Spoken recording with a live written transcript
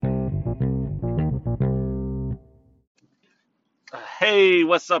Hey,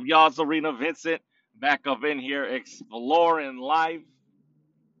 what's up, y'all? It's Arena Vincent back up in here exploring life.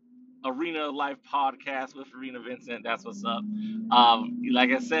 Arena Life podcast with Arena Vincent. That's what's up. Like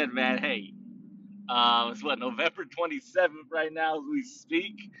I said, man, hey, it's what, November 27th right now as we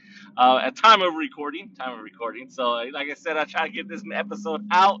speak. At time of recording. So, like I said, I try to get this episode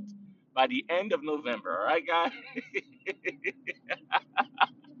out by the end of November. All right, guys?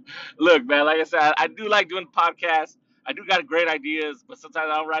 Look, man, like I said, I do like doing podcasts. I do got great ideas, but sometimes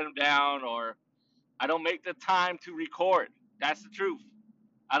I don't write them down or I don't make the time to record. That's the truth.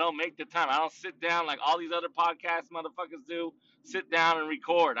 I don't make the time. I don't sit down like all these other podcast motherfuckers do. Sit down and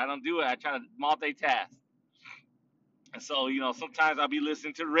record. I don't do it. I try to multitask. And so, sometimes I'll be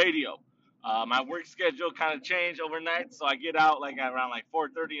listening to the radio. My work schedule kind of changed overnight, so I get out like around like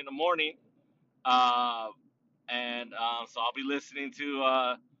 4:30 in the morning, uh, and so I'll be listening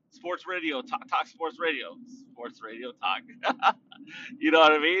to sports radio, talk sports radio talk. You know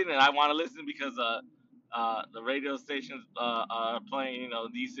what I mean? And I want to listen because the radio stations are playing,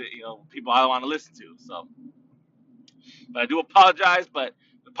 decent, people I want to listen to. So, but I do apologize, but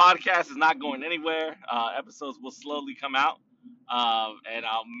the podcast is not going anywhere. Episodes will slowly come out, and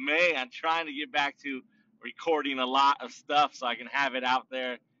I'm trying to get back to recording a lot of stuff so I can have it out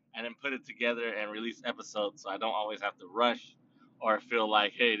there and then put it together and release episodes, so I don't always have to rush or feel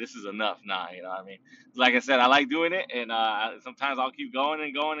like, hey, this is enough. Nah, you know what I mean? Like I said, I like doing it, and sometimes I'll keep going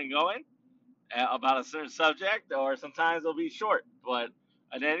and going and going about a certain subject, or sometimes they'll be short. But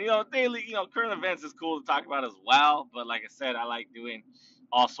and then daily, current events is cool to talk about as well. But like I said, I like doing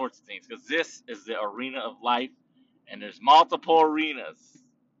all sorts of things because this is the arena of life, and there's multiple arenas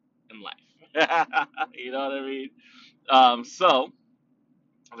in life. You know what I mean? So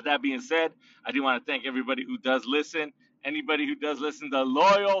with that being said, I do want to thank everybody who does listen. Anybody who does listen, the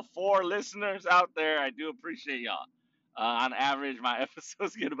loyal 4 listeners out there, I do appreciate y'all. On average, my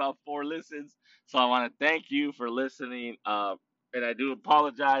episodes get about 4 listens, so I want to thank you for listening. And I do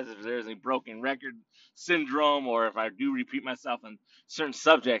apologize if there's a broken record syndrome or if I do repeat myself on certain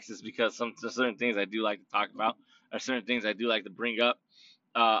subjects. It's because some certain things I do like to talk about, or certain things I do like to bring up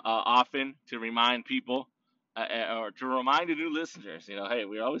often to remind people or to remind the new listeners, hey,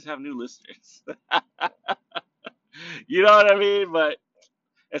 we always have new listeners. You know what I mean? But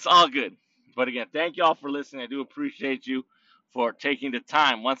it's all good. But again, thank y'all for listening. I do appreciate you for taking the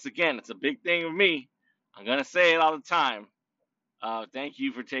time. Once again, it's a big thing with me. I'm going to say it all the time. Thank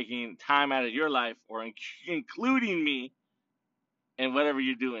you for taking time out of your life or including me in whatever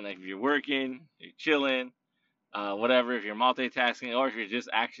you're doing. Like if you're working, you're chilling, whatever, if you're multitasking, or if you're just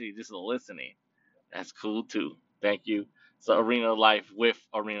actually just listening. That's cool too. Thank you. So Arena Life with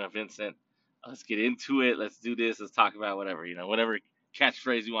Arena Vincent. Let's get into it. Let's do this. Let's talk about whatever, whatever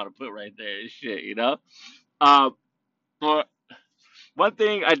catchphrase you want to put right there. Shit. Uh, but one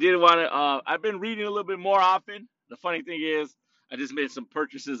thing I did want to, I've been reading a little bit more often. The funny thing is, I just made some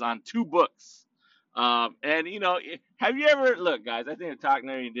purchases on 2 books. And have you ever, look, guys, I think the talk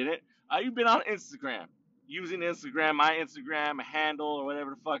never did it. You've been on Instagram, using Instagram. My Instagram handle or whatever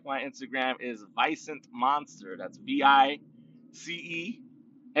the fuck my Instagram is Vicent Monster. That's Vicent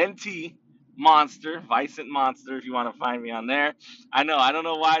Monster, Vicent Monster. If you want to find me on there, I don't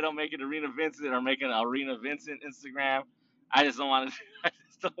know why I don't make it Arena Vincent or make an Arena Vincent Instagram. I just don't want to. I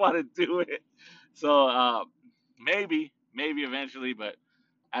just don't want to do it. So maybe eventually, but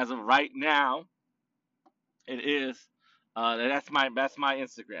as of right now, it is. That's my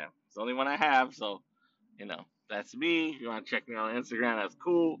Instagram. It's the only one I have. So that's me. If you want to check me out on Instagram, that's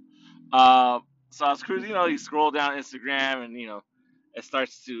cool. Uh, so I was cruising. You scroll down Instagram, and it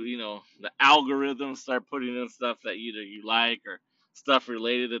starts to, the algorithms start putting in stuff that either you like or stuff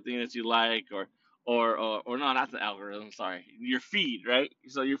related to things that you like, or no, not the algorithm. Sorry, your feed, right?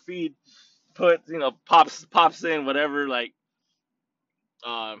 So your feed pops in whatever like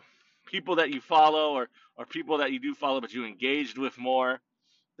uh, people that you follow or people that you do follow, but you engaged with more.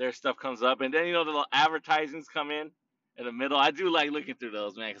 Their stuff comes up, and then the little advertisements come in the middle. I do like looking through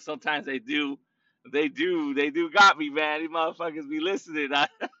those, man, because sometimes they do got me, man. These motherfuckers be listening.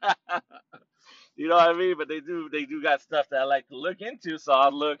 You know what I mean? But they do got stuff that I like to look into, so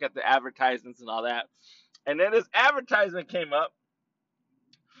I'll look at the advertisements and all that. And then this advertisement came up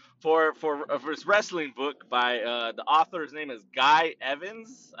for this wrestling book by the author's name is Guy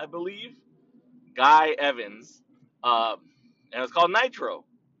Evans, I believe. Guy Evans, and it's called Nitro.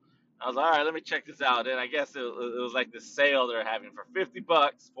 I was like, all right, let me check this out. And I guess it was like this sale they're having for $50,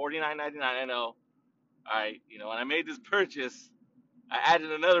 49.99. I know. All right, when I made this purchase, I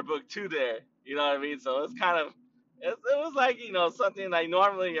added another book to there. You know what I mean? So it's kind of, it was like something like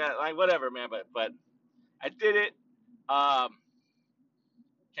normally like whatever, man. But I did it. Um,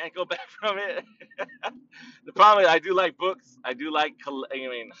 Can't go back from it. The problem is, I do like books. I do like, I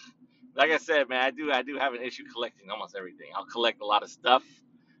mean, like I said, man, I do have an issue collecting almost everything. I'll collect a lot of stuff.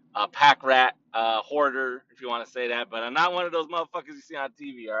 Pack rat, hoarder, if you want to say that. But I'm not one of those motherfuckers you see on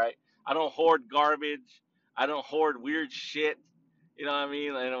TV. All right, I don't hoard garbage. I don't hoard weird shit. You know what I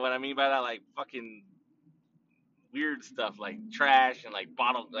mean? And what I mean by that, like fucking weird stuff, like trash and like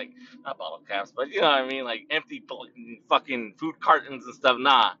bottle, like not bottle caps, but you know what I mean, like empty fucking food cartons and stuff.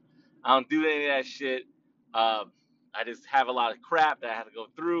 Nah, I don't do any of that shit. I just have a lot of crap that I have to go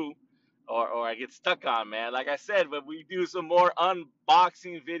through, or I get stuck on, man. Like I said, but we do some more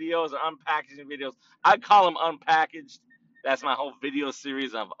unboxing videos or unpackaging videos. I call them unpackaged. That's my whole video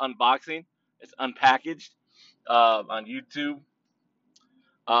series of unboxing. It's unpackaged on YouTube.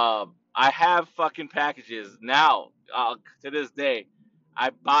 I have fucking packages now. To this day,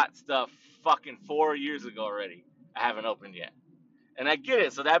 I bought stuff fucking 4 years ago already. I haven't opened yet, and I get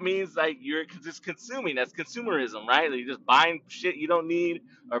it. So that means like you're just consuming. That's consumerism, right? Like you're just buying shit you don't need,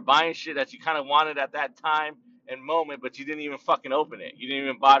 or buying shit that you kind of wanted at that time and moment, but you didn't even fucking open it. You didn't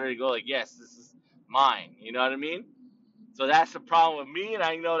even bother to go like, yes, this is mine. You know what I mean? So that's the problem with me, and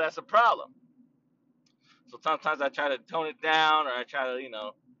I know that's a problem. So sometimes I try to tone it down, or I try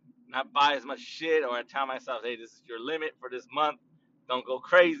to, not buy as much shit, or I tell myself, hey, this is your limit for this month. Don't go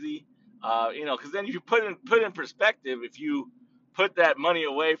crazy. Because then if you put in perspective, if you put that money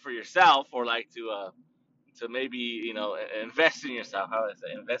away for yourself, or like to maybe invest in yourself. How do I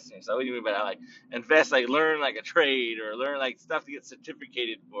say invest in yourself? What do you mean by that? Like invest, like learn like a trade, or learn like stuff to get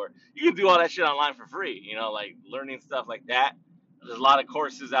certificated for. You can do all that shit online for free. Like learning stuff like that. There's a lot of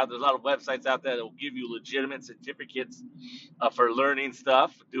courses out. There's a lot of websites out there that will give you legitimate certificates for learning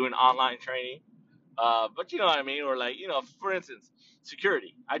stuff, doing online training. But you know what I mean? Or like, for instance,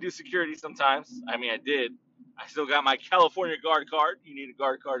 security. I do security sometimes. I mean, I did. I still got my California guard card. You need a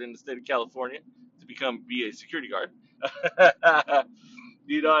guard card in the state of California to be a security guard.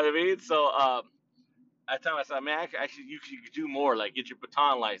 You know what I mean? So I tell myself, man, actually, you could do more. Like get your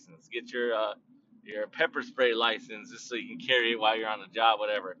baton license, get your pepper spray license, just so you can carry it while you're on the job,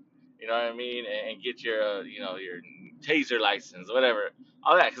 whatever. You know what I mean? And get your your taser license, whatever.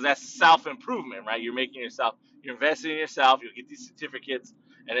 All that, because that's self improvement, right? You're investing in yourself. You'll get these certificates,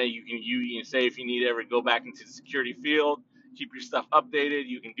 and then you can say if you need to ever go back into the security field, keep your stuff updated.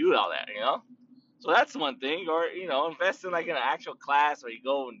 You can do all that. So that's one thing, or invest in like in an actual class where you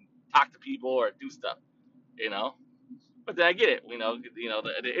go and talk to people or do stuff. You know. But then I get it,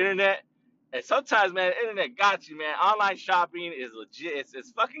 the internet, and sometimes, man, the internet got you, man. Online shopping is legit.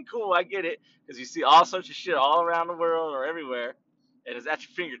 It's fucking cool. I get it, because you see all sorts of shit all around the world or everywhere, and it's at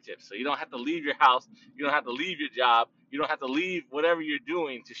your fingertips. So you don't have to leave your house. You don't have to leave your job. You don't have to leave whatever you're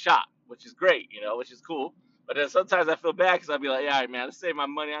doing to shop, which is great, which is cool. But then sometimes I feel bad because I'll be like, yeah, all right, man, let's save my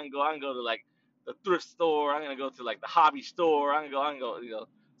money. I can go to like the thrift store. I'm gonna go to like the hobby store. I can go,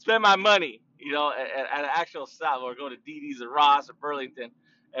 spend my money, at an actual stop, or go to DD's or Ross or Burlington,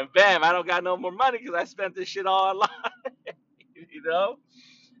 and bam, I don't got no more money because I spent this shit all online, you know.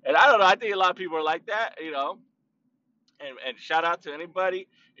 And I don't know. I think a lot of people are like that. And shout out to anybody,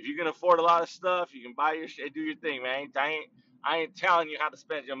 if you can afford a lot of stuff, you can buy your shit, do your thing, man. I ain't telling you how to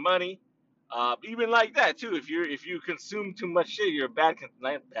spend your money. Even like that too. If you consume too much shit, you're a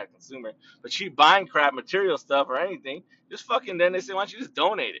not a bad consumer, but you buying crap material stuff or anything, just fucking, then they say, why don't you just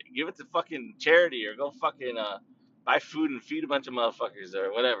donate it, give it to fucking charity, or go fucking buy food and feed a bunch of motherfuckers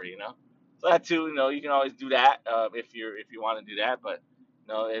or whatever. So that too, you can always do that if you want to do that, but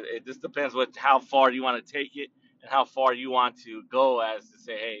it just depends how far you want to take it, and how far you want to go, as to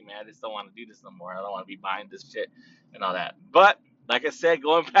say, hey man, I just don't want to do this no more. I don't want to be buying this shit and all that. But like I said,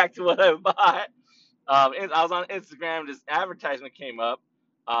 going back to what I bought, I was on Instagram. This advertisement came up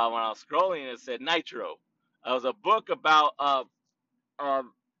when I was scrolling, and it said Nitro. It was a book about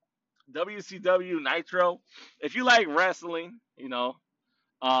um, WCW Nitro. If you like wrestling, you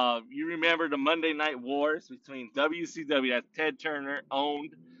remember the Monday Night Wars between WCW, that Ted Turner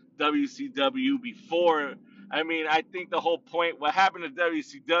owned WCW before. I mean, I think the whole point, what happened to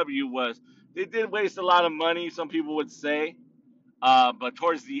WCW was they did waste a lot of money, some people would say. But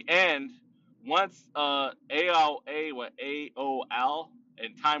towards the end, once AOL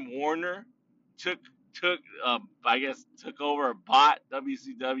and Time Warner took I guess took over or bought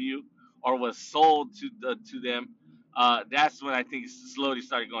WCW, or was sold to them, that's when I think it slowly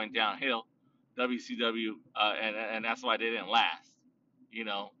started going downhill. WCW, and that's why they didn't last. You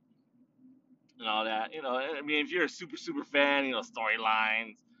know, and all that. I mean, if you're a super fan,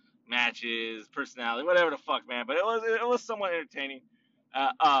 storylines, matches, personality, whatever the fuck, man. But it was somewhat entertaining.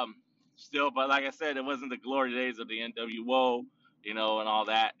 Uh, um, Still, but like I said, it wasn't the glory days of the NWO and all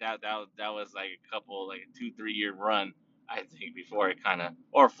that. That was like a couple, like a 2 3 year run, I think, before it kind of,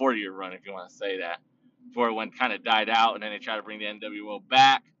 or a 4 year run if you want to say that, before it went kind of died out, and then they tried to bring the NWO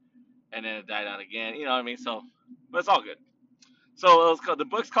back, and then it died out again. You know what I mean? So, but it's all good. So the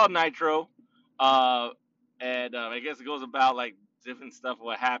book's called Nitro, uh, and I guess it goes about like different stuff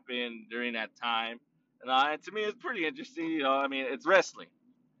what happened during that time, and to me it's pretty interesting. I mean it's wrestling.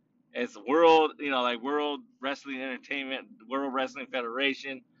 It's world, like World Wrestling Entertainment, World Wrestling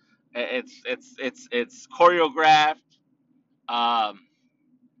Federation. It's choreographed. Um,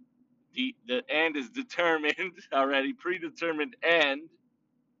 the end is determined already, predetermined end.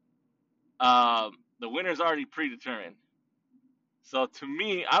 The winner's already predetermined. So to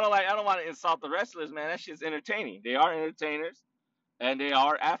me, I don't want to insult the wrestlers, man. That shit's entertaining. They are entertainers and they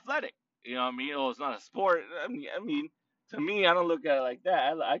are athletic. You know what I mean? Oh, it's not a sport. I mean, to me, I don't look at it like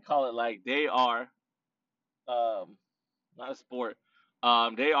that. I call it like they are um, not a sport.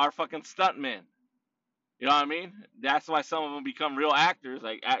 They are fucking stuntmen. You know what I mean? That's why some of them become real actors,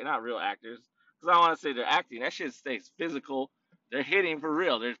 like not real actors, because I don't want to say they're acting. That shit stays physical. They're hitting for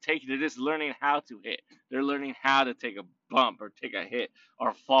real. They're just learning how to hit. They're learning how to take a bump or take a hit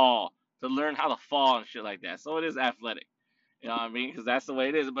or fall, to learn how to fall and shit like that. So it is athletic. You know what I mean? Because that's the way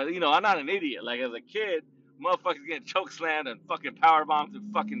it is. But I'm not an idiot. Like as a kid, motherfuckers getting choke slammed and fucking power bombed through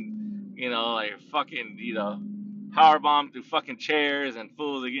fucking, like fucking, power bombed through fucking chairs, and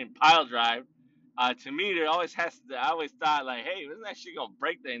fools are getting pile drive. To me, there always has to. I always thought like, hey, isn't that shit gonna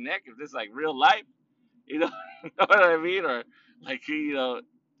break their neck if this like real life? You know, you know what I mean? Or like,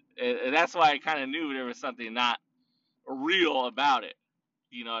 and that's why I kind of knew there was something not real about it.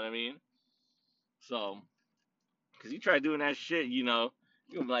 You know what I mean? So, because you try doing that shit, you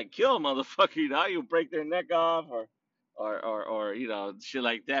like kill a motherfucker. You break their neck off, or shit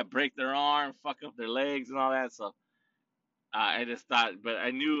like that, break their arm, fuck up their legs and all that. So I just thought, but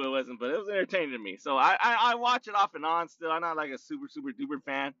I knew it wasn't. But it was entertaining to me. So I watch it off and on still. I'm not like a super super duper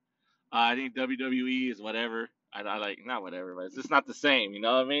fan. I think WWE is whatever. I like not whatever, but it's just not the same. You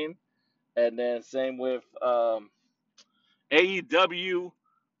know what I mean? And then same with AEW.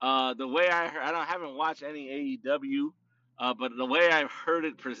 The way I haven't watched any AEW, but the way I've heard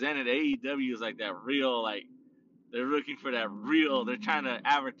it presented, AEW is like that real, like they're looking for that real. They're trying to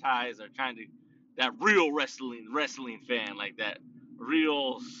advertise. They're trying to that real wrestling fan, like that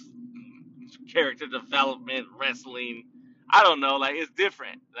real character development wrestling. I don't know, like it's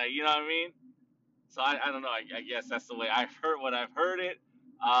different. Like you know what I mean? So I don't know. I guess that's the way I've heard what I've heard it.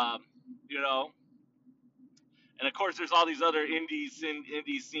 Um, you know, and of course, there's all these other indie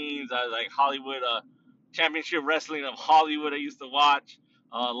scenes, like Hollywood, Championship Wrestling of Hollywood. I used to watch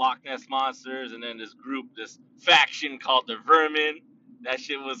Loch Ness Monsters, and then this faction called the Vermin. That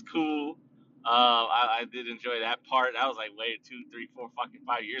shit was cool. I did enjoy that part. That was like way 2, 3, 4, fucking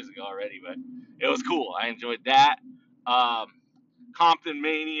 5 years ago already, but it was cool. I enjoyed that. Um, Compton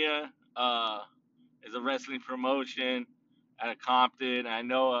Mania is a wrestling promotion out of Compton. I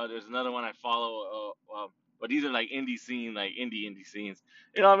know there's another one I follow. But these are like indie scenes.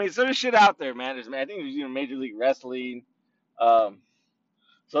 You know what I mean? So there's shit out there, man. I think there's even Major League Wrestling. Um,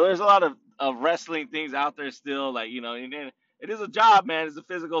 so there's a lot of wrestling things out there still. Like, and then it is a job, man. It's a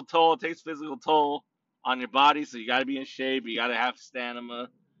physical toll. It takes physical toll on your body. So you got to be in shape. You got to have stamina.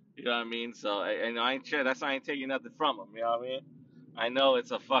 You know what I mean? So I ain't sure that's why I ain't taking nothing from them. You know what I mean? I know it's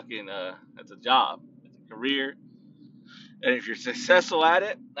a fucking it's a job. It's a career. And if you're successful at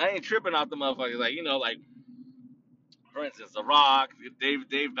it, I ain't tripping off the motherfuckers. Like, like for instance, The Rock,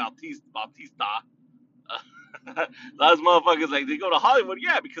 Dave Bautista. Those motherfuckers like they go to Hollywood,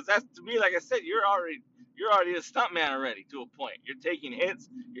 yeah, because that's to me, like I said, you're already a stuntman already to a point. You're taking hits,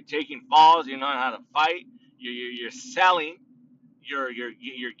 you're taking falls, you know how to fight. You're selling your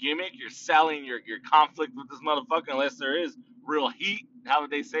gimmick. You're selling your conflict with this motherfucker. Unless there is real heat, how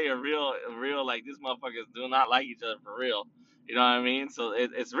would they say a real like this motherfuckers do not like each other for real. You know what I mean? So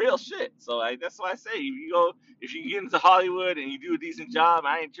it's real shit. So that's why I say if you get into Hollywood and you do a decent job,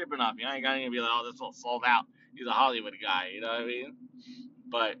 I ain't tripping off you. I ain't gonna be like, oh, this all sold out. He's a Hollywood guy. You know what I mean?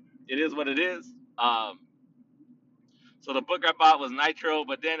 But it is what it is. So the book I bought was Nitro,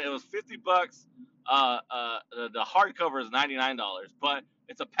 but then it was $50. The hardcover is $99, but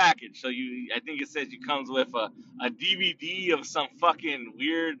it's a package. So I think it says it comes with a DVD of some fucking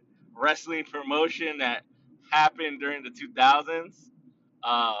weird wrestling promotion that happened during the 2000s.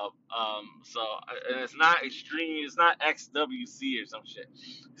 And it's not extreme. It's not XWC or some shit.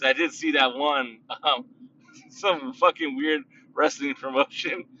 Because I did see that one. Some fucking weird wrestling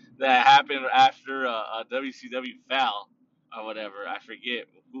promotion that happened after WCW fell or whatever. I forget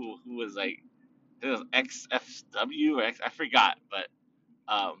who was like it was XFW or X, I forgot,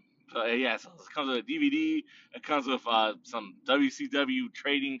 um, but yeah, so it comes with a DVD. It comes with some WCW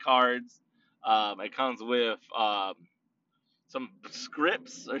trading cards. It comes with some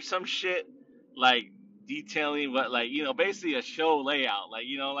scripts or some shit like detailing what, like, basically a show layout, like,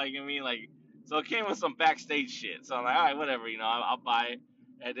 like, I mean, like, so it came with some backstage shit. So I'm like, all right, whatever, I'll buy it.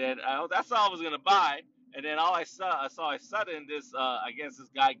 And then that's all I was gonna buy. And then all I sudden this I guess this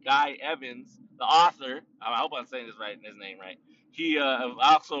Guy Evans, the author, I hope I'm saying this right, his name right. He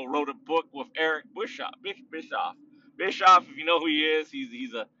also wrote a book with Eric Bischoff. Bischoff, if you know who he is,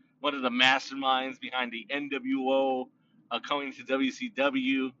 he's a one of the masterminds behind the NWO, coming to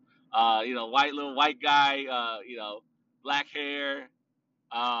WCW. Little white guy, black hair,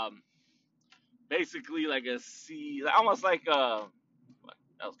 um, basically like a almost like that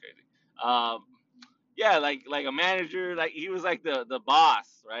was crazy. Um, yeah, like a manager, like he was like the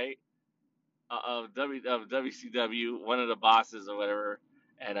boss, right? Of WCW, one of the bosses or whatever.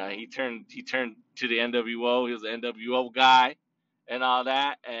 And he turned to the NWO. He was an NWO guy and all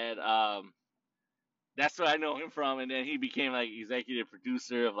that. And that's where I know him from. And then he became like executive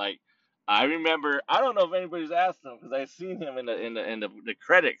producer of, like, I remember, I don't know if anybody's asked him because I've seen him in the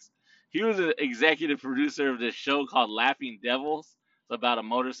credits. He was an executive producer of this show called Laughing Devils. It's about a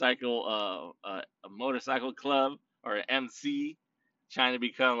motorcycle club, or an MC trying to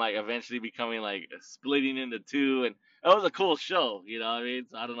become, like, eventually becoming, like, splitting into two. And it was a cool show, you know what I mean?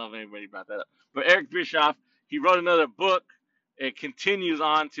 So I don't know if anybody brought that up. But Eric Bischoff, he wrote another book. It continues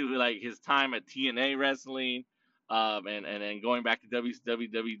on to, like, his time at TNA wrestling, and then going back to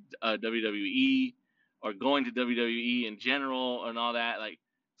WWE, or going to WWE in general and all that. Like,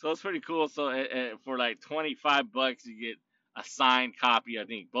 so it's pretty cool. So for like $25, you get a signed copy. I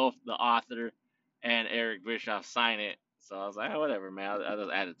think both the author and Eric Bischoff sign it. So I was like, oh, whatever, man. I'll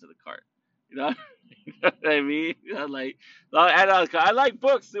just add it to the cart. You know, you know what I mean? Like, I'll add it on the cart. I like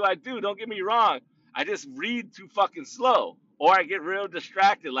books, do I do? Don't get me wrong. I just read too fucking slow, or I get real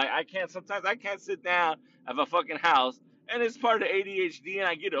distracted. Like, sometimes I can't sit down at a fucking house, and it's part of the ADHD, and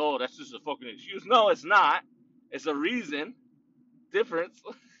I get, oh, that's just a fucking excuse. No, it's not. It's a reason difference.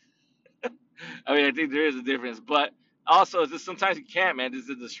 I mean, I think there is a difference, but also it's just sometimes you can't, man. Just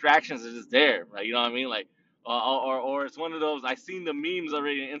the distractions are just there, right? You know what I mean? Like, or it's one of those. I seen the memes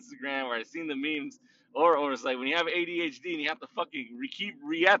already on Instagram, or I seen the memes, or it's like when you have ADHD and you have to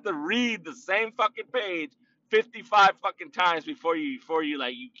you have to read the same fucking page 55 fucking times before you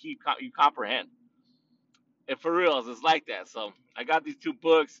like you comprehend. And for reals, it's like that. So I got these two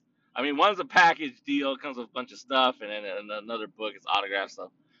books. I mean, one's a package deal, it comes with a bunch of stuff, and then another book is autographed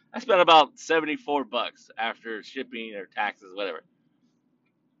stuff. I spent about $74 after shipping or taxes, whatever.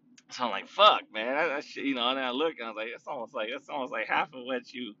 So I'm like, fuck, man, that shit, And then I look and I was like, it's almost like half of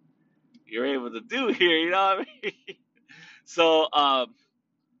what you're able to do here. You know what I mean? So I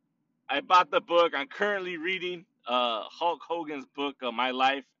bought the book. I'm currently reading Hulk Hogan's book, My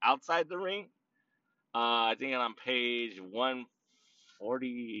Life Outside the Ring. I think I'm on page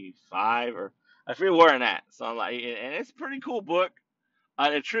 145, or I forget where I'm at. So I'm like, and it's a pretty cool book.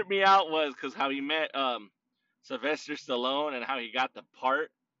 It tripped me out was because how he met Sylvester Stallone and how he got the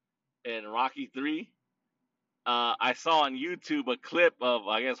part in Rocky 3. I saw on YouTube a clip of,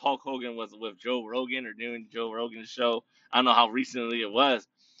 I guess, Hulk Hogan was with Joe Rogan or doing Joe Rogan's show. I don't know how recently it was,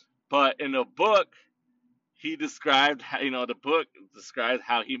 but in the book he described how, the book describes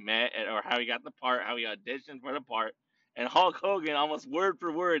how he met, or how he got the part, how he auditioned for the part, and Hulk Hogan almost word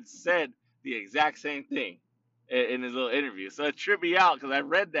for word said the exact same thing in his little interview. So it tripped me out because I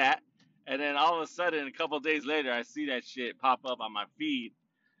read that, and then all of a sudden, a couple of days later, I see that shit pop up on my feed,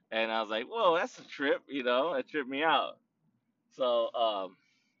 and I was like, "Whoa, that's a trip!" It tripped me out. So,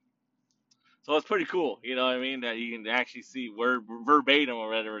 so it's pretty cool. You know what I mean? That you can actually see word verbatim or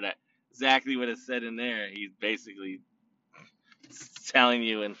whatever, that exactly what it said in there. He's basically telling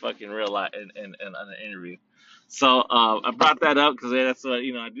you in fucking real life in an interview. So I brought that up because that's what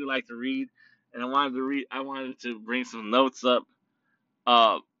I do like to read, and I wanted to bring some notes up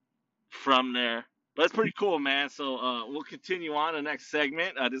uh, from there. But it's pretty cool, man. So we'll continue on the next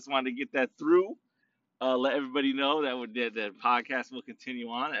segment. I just wanted to get that through. Let everybody know that the podcast will continue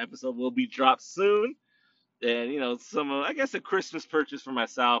on. The episode will be dropped soon. And I guess a Christmas purchase for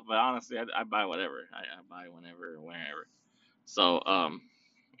myself, but honestly, I buy whatever. I buy whenever or wherever. So um,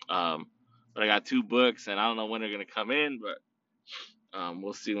 but I got two books, and I don't know when they're gonna come in, but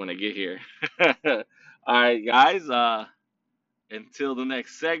we'll see when they get here. All right, guys. Until the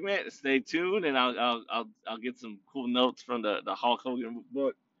next segment, stay tuned, and I'll get some cool notes from the Hulk Hogan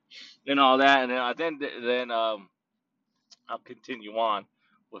book and all that, and then I'll continue on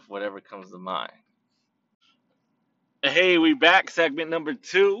with whatever comes to mind. Hey, we back. Segment number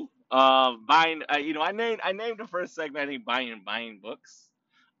two. Buying. I named the first segment. I think buying books.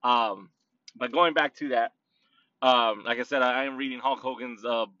 Um, but going back to that, like I said, I am reading Hulk Hogan's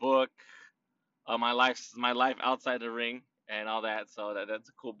book, my life outside the ring and all that. So that's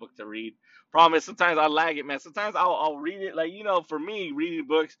a cool book to read. Problem is sometimes I lag it, man. Sometimes I'll read it like for me reading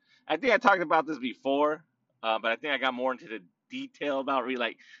books. I think I talked about this before, but I think I got more into the detail about read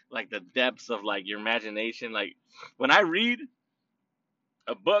like the depths of like your imagination. Like when I read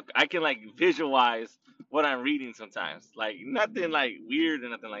a book, I can like visualize what I'm reading sometimes. Like nothing like weird or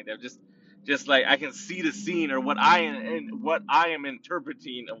nothing like that. Just like I can see the scene or what I am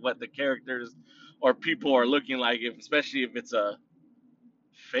interpreting of what the characters or people are looking like, if especially if it's a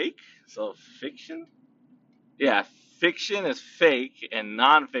fake. So fiction? Yeah, fiction is fake and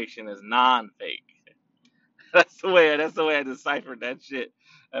nonfiction is non-fake. That's the way I deciphered that shit.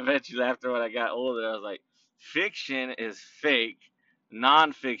 Eventually, after when I got older, I was like, fiction is fake,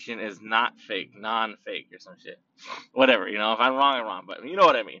 nonfiction is not fake, non-fake or some shit. Whatever, if I'm wrong, I'm wrong, but you know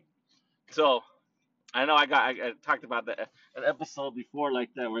what I mean. So I know I talked about an episode before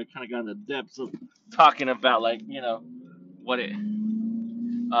like that where it kind of got in the depths of talking about like what it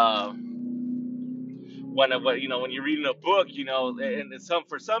uh when you're reading a book, and some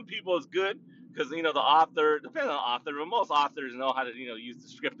for some people it's good because the author, depending on the author, but most authors know how to use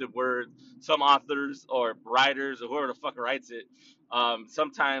descriptive words. Some authors or writers or whoever the fuck writes it,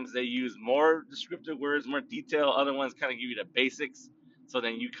 sometimes they use more descriptive words, more detail. Other ones kind of give you the basics, so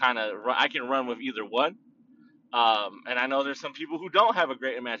then you kind of I can run with either one. And I know there's some people who don't have a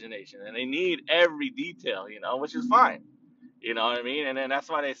great imagination and they need every detail, which is fine. You know what I mean? And then that's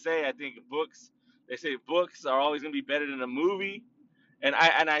why they say I think they say books are always gonna be better than a movie. And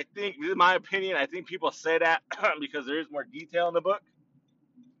I think this is my opinion. I think people say that because there is more detail in the book.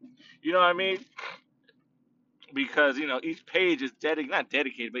 You know what I mean? Because each page is not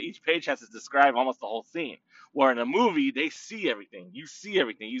dedicated, but each page has to describe almost the whole scene. Where in a movie they see everything. You see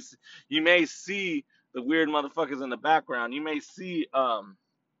everything. You may see the weird motherfuckers in the background. You may see um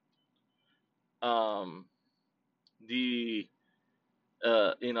the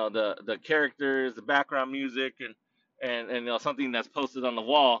the characters, the background music, and something that's posted on the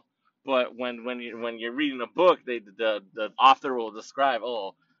wall. But when you're reading a book, the author will describe,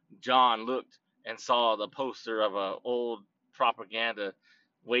 oh, John looked and saw the poster of a old propaganda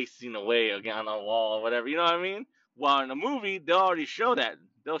wasting away again on the wall or whatever. You know what I mean? While in a movie, they'll already show that.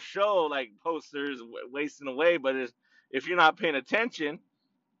 They'll show like posters wasting away, but if you're not paying attention,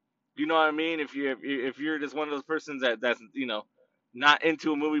 you know what I mean? If you're just one of those persons that's not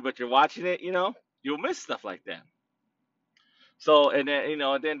into a movie but you're watching it, you'll miss stuff like that. So and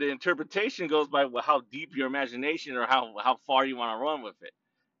then the interpretation goes by how deep your imagination or how far you want to run with it,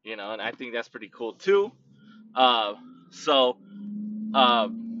 and I think that's pretty cool too. Uh, so uh,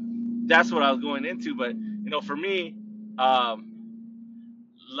 that's what I was going into, but for me, um,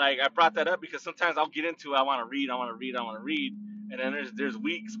 like I brought that up because sometimes I'll get into I want to read, I want to read, I want to read, and then there's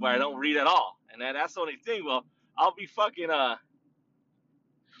weeks where I don't read at all, and that's the only thing. Well, I'll be fucking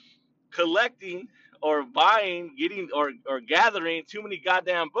collecting or buying, getting or gathering too many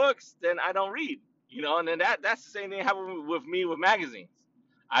goddamn books, then I don't read. And then that's the same thing happened with me with magazines.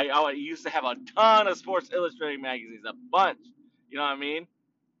 I used to have a ton of Sports Illustrated magazines, a bunch. You know what I mean?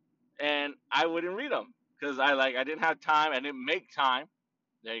 And I wouldn't read them because I didn't have time. I didn't make time.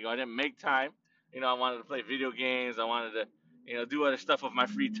 There you go. I didn't make time. I wanted to play video games. I wanted to, do other stuff with my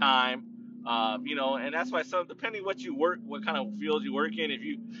free time. And that's why some depending what you work, what kind of fields you work in. If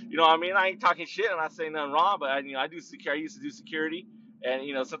you know what I mean, I ain't talking shit. I'm not saying nothing wrong, but I do security. I used to do security, and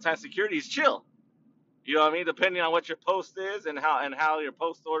sometimes security is chill. You know what I mean? Depending on what your post is and how your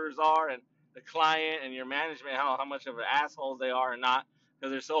post orders are and the client and your management, how much of an assholes they are or not.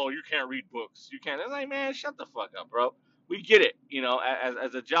 Because they're so, oh, you can't read books. You can't. It's like, man, shut the fuck up, bro. We get it.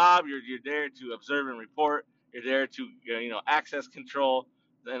 As a job, you're there to observe and report. You're there to access control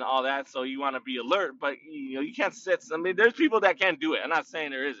and all that. So you want to be alert, but you can't sit. I mean, there's people that can't do it. I'm not saying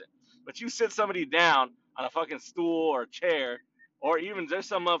there isn't, but you sit somebody down on a fucking stool or chair, or even there's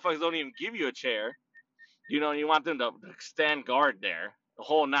some motherfuckers don't even give you a chair. You want them to stand guard there the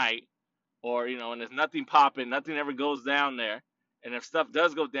whole night, or and there's nothing popping, nothing ever goes down there, and if stuff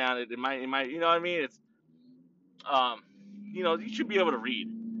does go down, it might, you know what I mean? It's um, you should be able to read,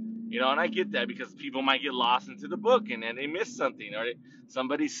 and I get that because people might get lost into the book and then they miss something, or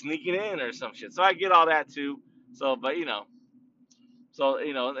somebody's sneaking in or some shit. So I get all that too. So, but and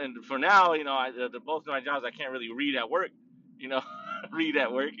for now, the both of my jobs, I can't really read at work, you know, read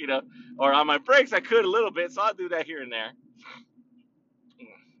at work, or on my breaks I could a little bit, so I'll do that here and there,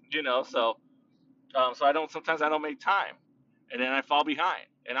 so. So sometimes I don't make time, and then I fall behind.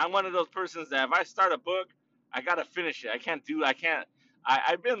 And I'm one of those persons that if I start a book, I gotta finish it. I can't.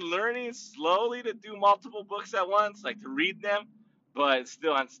 I've been learning slowly to do multiple books at once, like to read them, but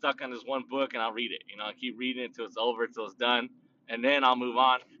still I'm stuck on this one book and I'll read it. I keep reading it until it's over, until it's done, and then I'll move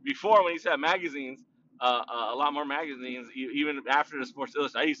on. Before, when you said magazines, a lot more magazines, even after the Sports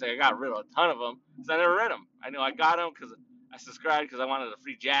Illustrated, I used to say I got rid of a ton of them because I never read them. I know I got them because I subscribed because I wanted a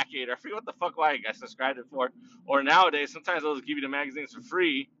free jacket, or I forget what the fuck why I subscribed it for. Or nowadays, sometimes they'll give you the magazines for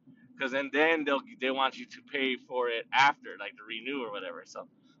free, because then they want you to pay for it after, like to renew or whatever. So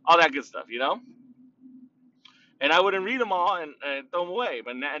all that good stuff. And I wouldn't read them all and throw them away.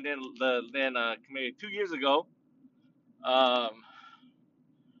 But and then maybe 2 years ago, um,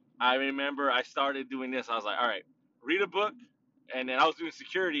 I remember I started doing this. I was like, all right, read a book, and then I was doing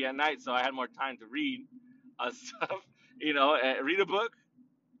security at night, so I had more time to read stuff. Read a book,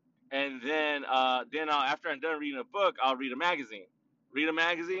 and then after I'm done reading a book, I'll read a magazine. Read a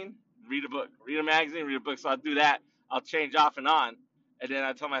magazine, read a book. Read a magazine, read a book. So I'll do that. I'll change off and on, and then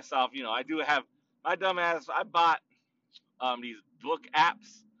I tell myself, I do have my dumb ass. I bought these book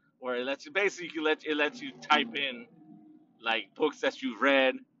apps where it lets you basically it lets you type in like books that you've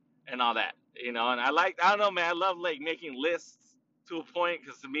read and all that. And I don't know, man. I love like making lists to a point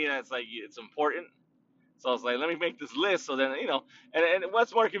because to me that's like it's important. So I was like, let me make this list so then, and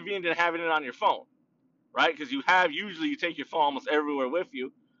what's more convenient than having it on your phone, right? Because usually you take your phone almost everywhere with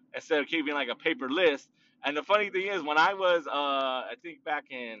you instead of keeping like a paper list. And the funny thing is, when I was, I think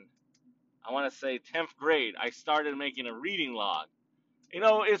back in, I want to say 10th grade, I started making a reading log.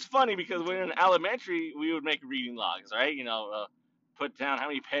 It's funny because when in elementary, we would make reading logs, right? Put down how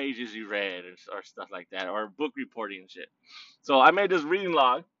many pages you read or stuff like that, or book reporting and shit. So I made this reading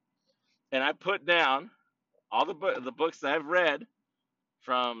log and I put down all the books that I've read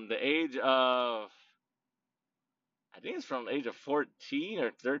from the age of, I think it's from the age of 14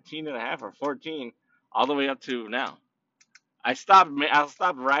 or 13 and a half or 14 all the way up to now. I stopped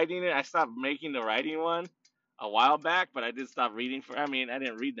writing it. I stopped making the writing one a while back, but I did stop reading I mean, I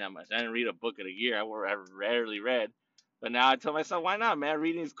didn't read that much. I didn't read a book in a year. I rarely read. But now I tell myself, why not, man?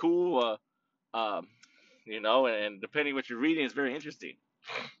 Reading is cool. And depending what you're reading, it's very interesting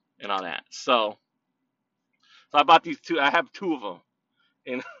and all that. So I bought these two. I have two of them.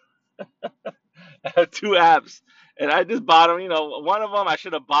 And I have two apps, and I just bought them. One of them I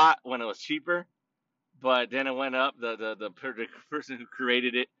should have bought when it was cheaper, but then it went up. The person who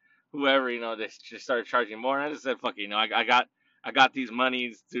created it, whoever, they just started charging more. And I just said, fuck it. I got these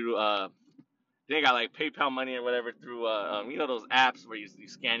monies through. They got like PayPal money or whatever through. Those apps where you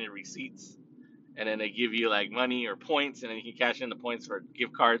scan your receipts and then they give you like money or points, and then you can cash in the points for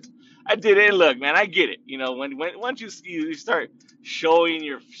gift cards. I did it. Look, man, I get it. When once you start showing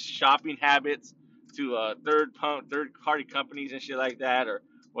your shopping habits to third party companies and shit like that, or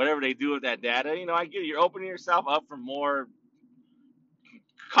whatever they do with that data, I get it. You're opening yourself up for more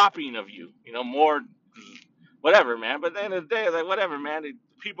copying of you. More whatever, man. But at the end of the day, like whatever, man.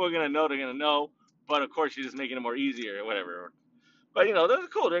 People are gonna know. They're gonna know. But of course, you're just making it more easier or whatever. But they're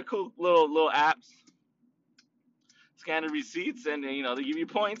cool. They're cool little apps. Scan the receipts, and then, they give you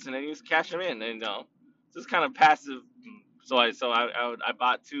points, and then you just cash them in, and it's just kind of passive. So I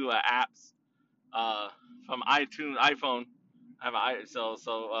bought two apps from iPhone. I have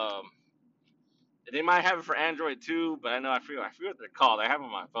they might have it for Android too, but I forget what they're called. I have them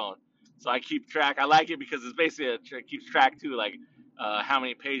on my phone, so I keep track. I like it because it's basically it keeps track too, like how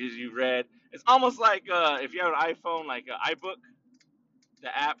many pages you've read. It's almost like if you have an iPhone, like iBook,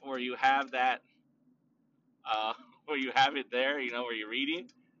 the app where you have that uh, where you have it there, where you're reading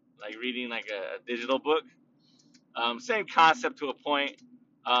like a digital book. Same concept to a point,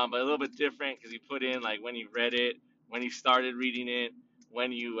 but a little bit different because you put in like when you read it, when you started reading it,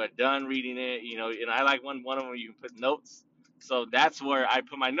 when you are done reading it. And I like one of them where you can put notes. So that's where I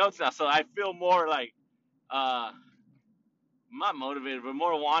put my notes now. So I feel more like uh, not motivated, but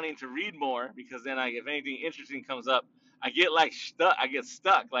more wanting to read more because then if anything interesting comes up, I get like stuck. I get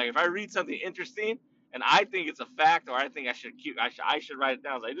stuck. Like if I read something interesting and I think it's a fact, or I think I should write it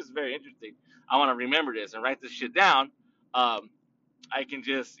down. It's like, this is very interesting. I want to remember this and write this shit down. Um, I can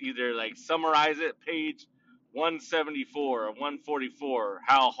just either like summarize it, page 174 or 144,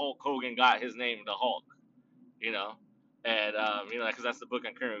 how Hulk Hogan got his name, the Hulk. You know, and because that's the book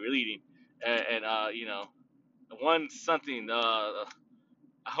I'm currently reading, and one something.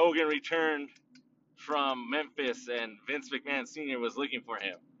 Hogan returned from Memphis, and Vince McMahon Sr. was looking for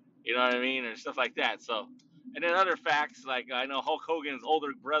him. You know what I mean, and stuff like that. So, and then other facts like I know Hulk Hogan's older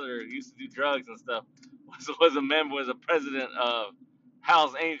brother who used to do drugs and stuff was a president of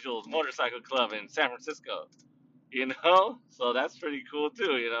Hell's Angels Motorcycle Club in San Francisco. You know, so that's pretty cool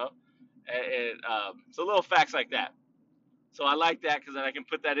too. You know, so little facts like that. So I like that because then I can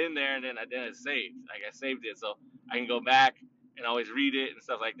put that in there and then it's saved. Like I saved it, so I can go back and always read it and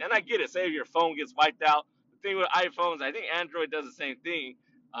stuff like that. And I get it. Say if your phone gets wiped out. The thing with iPhones, I think Android does the same thing.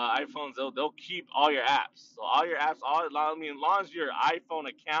 iPhones, they'll keep all your apps. So all your apps, I mean, as long as your iPhone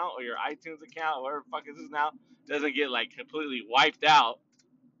account or your iTunes account, whatever the fuck is this now, doesn't get like completely wiped out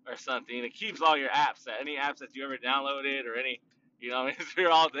or something, it keeps all your apps. Any apps that you ever downloaded or any, you know,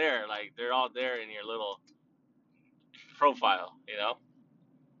 they're all there. Like they're all there in your little profile. You know.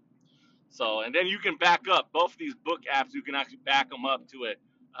 So, and then you can back up both of these book apps. You can actually back them up to a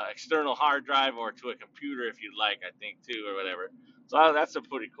external hard drive or to a computer if you'd like, I think too, or whatever. So that's a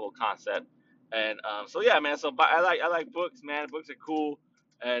pretty cool concept. And so yeah, man. So I like books, man. Books are cool.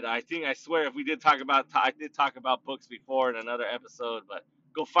 And I swear if we did talk about I did talk about books before in another episode, but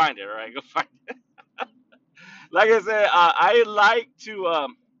go find it. All right, go find it. Like I said, I like to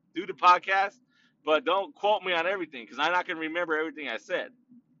do the podcast, but don't quote me on everything because I'm not gonna remember everything I said.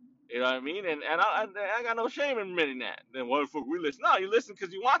 You know what I mean? And I got no shame in admitting that. Then what if we listen? No, you listen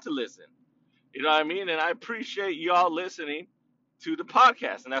because you want to listen. You know what I mean? And I appreciate y'all listening to the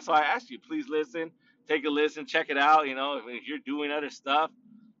podcast. And that's why I asked you, please listen, take a listen, check it out. You know, if you're doing other stuff,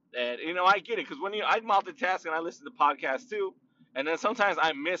 and you know, I get it because I multitask and I listen to podcasts too, and then sometimes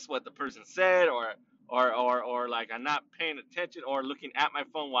I miss what the person said, or like I'm not paying attention or looking at my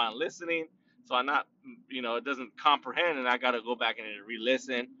phone while I'm listening, so I'm not, it doesn't comprehend, and I got to go back and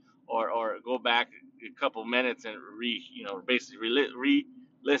re-listen, or go back a couple minutes and basically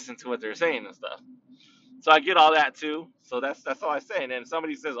listen to what they're saying and stuff. So I get all that too. So that's all I say. And then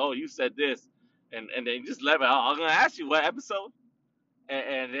somebody says, "Oh, you said this," and they just let me. I'm gonna ask you what episode,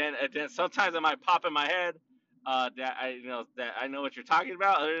 and then sometimes it might pop in my head that I know what you're talking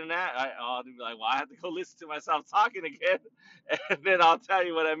about. Other than that, I'll be like, well, I have to go listen to myself talking again, and then I'll tell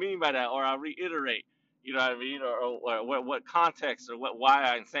you what I mean by that, or I'll reiterate, you know what I mean, or what context or why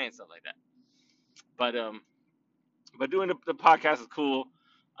I'm saying stuff like that. But doing the podcast is cool.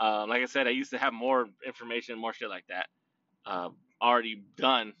 Like I said, I used to have more information, more shit like that already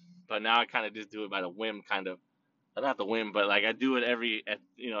done, but now I kind of just do it by the whim, kind of not the whim, but like I do it every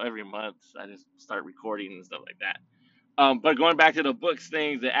month. I just start recording and stuff like that. But going back to the books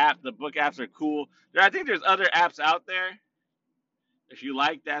things, the book apps are cool. I think there's other apps out there if you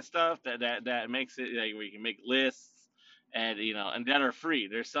like that stuff that makes it like where you can make lists and that are free.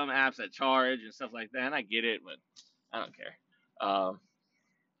 There's some apps that charge and stuff like that, and I get it, but I don't care.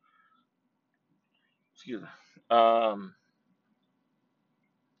 Excuse me. Um,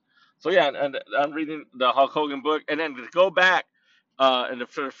 So yeah, and I'm reading the Hulk Hogan book, and then to go back, for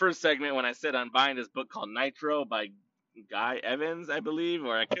the first segment when I said I'm buying this book called Nitro by Guy Evans, I believe,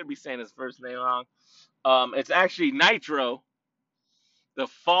 or I could be saying his first name wrong. It's actually Nitro, the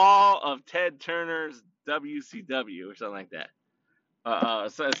fall of Ted Turner's WCW or something like that.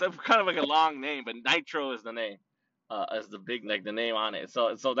 So it's kind of like a long name, but Nitro is the name, as the big like the name on it.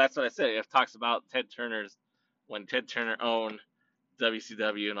 So that's what I said. It talks about Ted Turner's when Ted Turner owned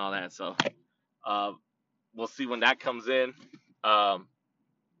WCW and all that. So uh, we'll see when that comes in. Um,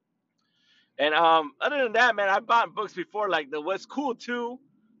 and other than that, man, I bought books before. Like the what's cool too.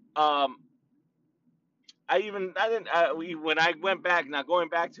 Um, when I went back now going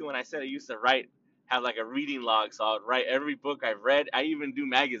back to when I said I used to have like a reading log, so I would write every book I've read. I even do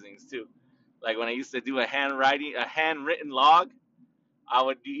magazines too. Like when I used to do a handwritten log, I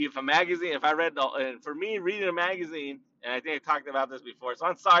would do if a magazine, if I read and for me reading a magazine, and I think I talked about this before, so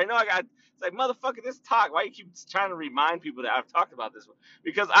I'm sorry. No, it's like motherfucker, this talk. Why you keep trying to remind people that I've talked about this?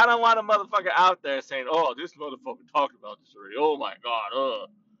 Because I don't want a motherfucker out there saying, oh, this motherfucker talked about this already. Oh my god,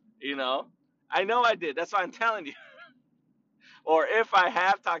 you know. I know I did. That's why I'm telling you. Or if I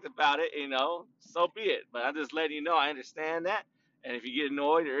have talked about it, so be it. But I'm just letting you know I understand that. And if you get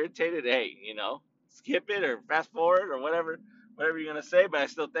annoyed or irritated, hey, skip it or fast forward or whatever you're gonna say. But I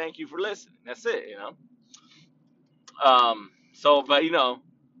still thank you for listening. That's it. So, but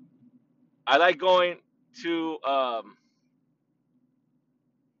I like going to. Have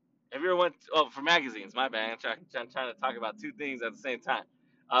you ever went? For magazines. My bad. I'm trying to talk about two things at the same time.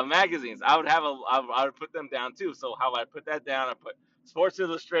 Magazines. I would put them down too. So how I put that down? I put Sports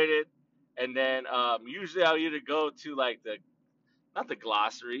Illustrated, and then usually I'll either go to like not the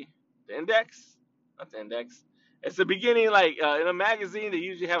glossary, the index, not the index. It's the beginning, like in a magazine, they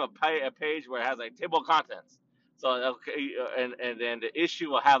usually have a page where it has like table of contents. So okay, and then the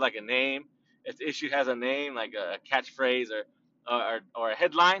issue will have like a name. If the issue has a name, like a catchphrase or a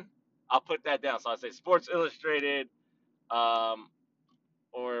headline, I'll put that down. So I say Sports Illustrated, um,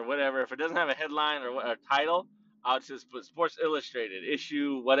 or whatever. If it doesn't have a headline or a title, I'll just put Sports Illustrated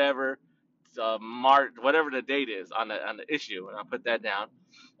issue whatever, March whatever the date is on the issue, and I'll put that down,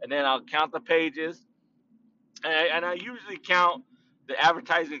 and then I'll count the pages, and I usually count the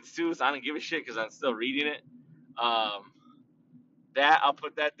advertisements too, so I don't give a shit because I'm still reading it. Um, that I'll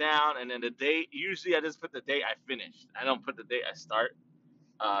put that down, and then the date. Usually, I just put the date I finished. I don't put the date I start.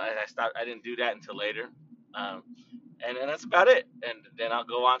 And I stopped. I didn't do that until later. Um, and then that's about it. And then I'll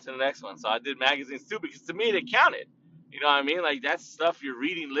go on to the next one. So I did magazines too because to me they counted. You know what I mean? Like that's stuff you're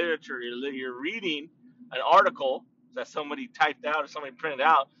reading literature. You're reading an article that somebody typed out or somebody printed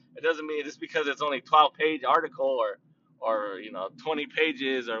out. It doesn't mean just because it's only 12-page article or 20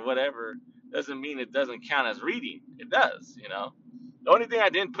 pages or whatever doesn't mean it doesn't count as reading. It does. The only thing I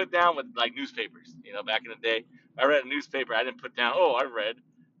didn't put down was like newspapers. Back in the day, I read a newspaper. I didn't put down. Oh, I read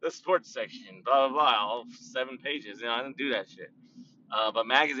the sports section, blah blah blah, all 7 pages. I didn't do that shit. But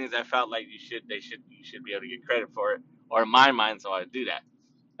magazines, I felt like you should be able to get credit for it, or in my mind, so I do that.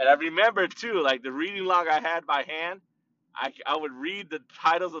 And I remember too, like the reading log I had by hand, I would read the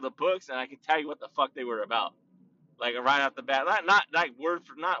titles of the books, and I can tell you what the fuck they were about, like right off the bat. Not like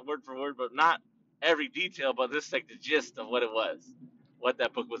not word for word, but not every detail, but just like the gist of what it was, what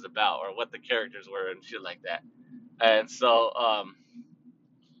that book was about, or what the characters were, and shit like that. And so,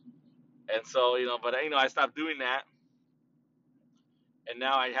 but I stopped doing that, and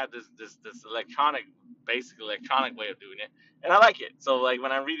now I have this electronic, basic electronic way of doing it, and I like it. So like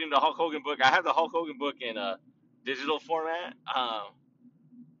when I'm reading the Hulk Hogan book, I have the Hulk Hogan book in a digital format. I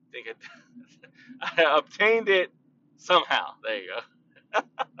think I obtained it somehow. There you go.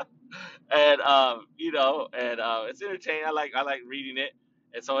 And it's entertaining. I like reading it,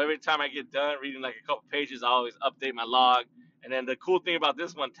 and so every time I get done reading like a couple pages, I always update my log. And then the cool thing about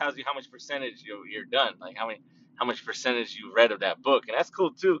this one tells you how much percentage you're done, like how much percentage you read of that book, and that's cool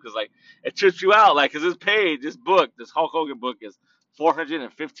too, because like it trips you out, like because this Hulk Hogan book is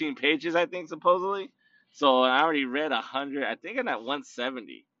 415 pages, I think supposedly. So I already read 100. I think I'm at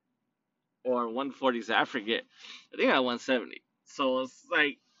 170 or 140. I forget. I think I'm at 170. So it's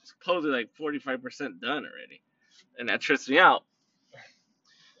like supposedly like 45% done already, and that trips me out,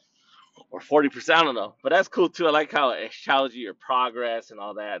 or 40%. I don't know, but that's cool too. I like how it shows you your progress and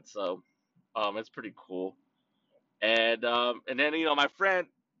all that. So it's pretty cool. And then my friend,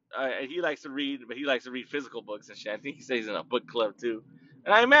 he likes to read, but he likes to read physical books and shit. I think he says he's in a book club too.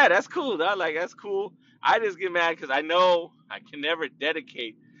 And I'm mad. That's cool. Dog. Like that's cool. I just get mad because I know I can never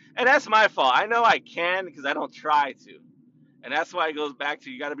dedicate, and that's my fault. I know I can because I don't try to. And that's why it goes back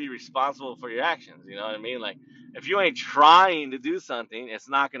to you got to be responsible for your actions. You know what I mean? Like if you ain't trying to do something, it's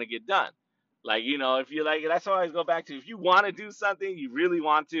not gonna get done. Like if you like, that's why I always go back to if you want to do something, you really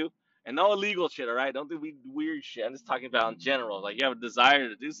want to, and no illegal shit. All right, don't do weird shit. I'm just talking about in general. Like you have a desire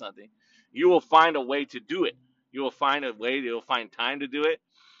to do something, you will find a way to do it. You will find a way. You'll find time to do it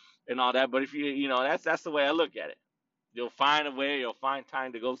and all that. But if that's the way I look at it. You'll find a way. You'll find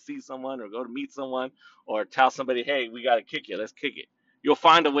time to go see someone or go to meet someone or tell somebody, hey, we got to kick it. Let's kick it. You'll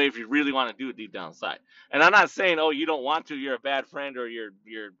find a way if you really want to do it deep down inside. And I'm not saying, oh, you don't want to. You're a bad friend or you're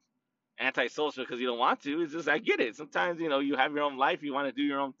antisocial because you don't want to. It's just I get it. Sometimes you have your own life. You want to do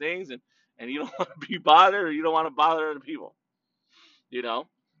your own things and you don't want to be bothered or you don't want to bother other people. You know.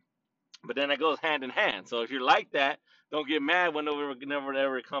 But then it goes hand in hand. So if you're like that, don't get mad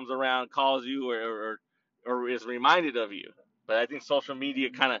whenever it comes around, calls you or is reminded of you. But I think social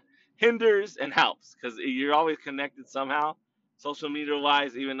media kind of hinders and helps because you're always connected somehow, social media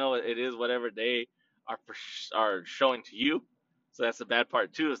wise, even though it is whatever they are are showing to you. So that's the bad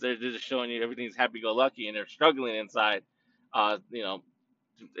part too, is they're just showing you everything's happy go lucky and they're struggling inside. Uh, you know,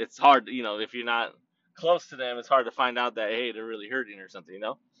 it's hard. If you're not close to them, it's hard to find out that hey, they're really hurting or something.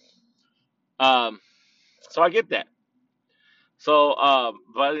 Um, so I get that. So,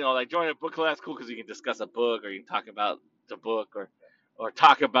 but like joining a book club, that's cool because you can discuss a book or you can talk about the book or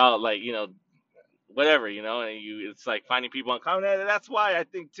talk about like whatever and it's like finding people in common. And that's why I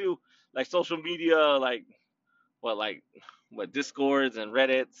think too, like social media, what like what discords and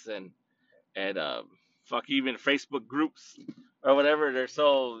Reddits and fuck even Facebook groups or whatever. They're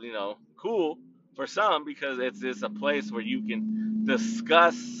so cool for some because it's a place where you can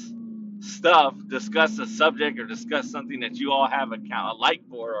discuss a subject or discuss something that you all have a like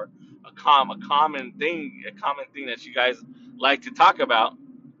for or a common thing that you guys like to talk about.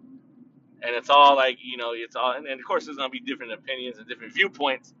 And it's all like it's all and of course there's gonna be different opinions and different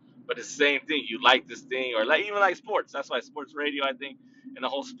viewpoints, but it's the same thing. You like this thing or like even like sports. That's why sports radio, I think, and the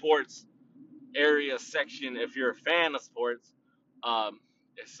whole sports area section, if you're a fan of sports, um,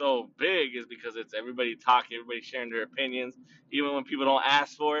 it's so big is because it's everybody talking, everybody sharing their opinions. Even when people don't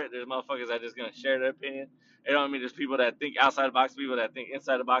ask for it, there's motherfuckers that are just gonna share their opinion. You know what I mean? There's people that think outside the box, people that think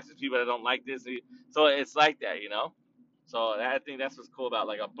inside the box, there's people that don't like this. So it's like that, you know. So I think that's what's cool about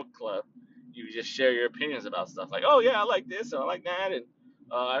like a book club. You just share your opinions about stuff. Like, oh yeah, I like this and I like that, and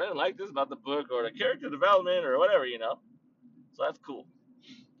I didn't like this about the book or the character development or whatever, you know. So that's cool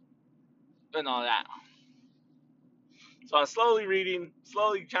and all that. So I'm slowly reading,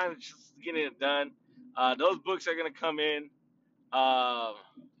 slowly trying to just getting it done. Those books are gonna come in, um,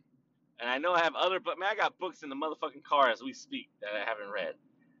 and I know I have other, but man, I got books in the motherfucking car as we speak that I haven't read.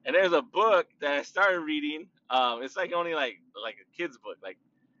 And there's a book that I started reading. It's like only like a kid's book, like,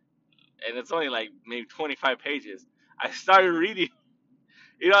 and it's only like maybe 25 pages. I started reading,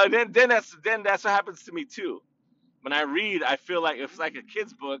 you know, and then that's what happens to me too. When I read, I feel like it's like a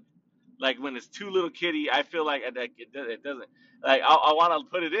kid's book. Like when it's too little kitty, I feel like it doesn't. Like I want to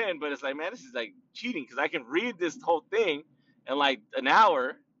put it in, but it's like, man, this is like cheating because I can read this whole thing in like an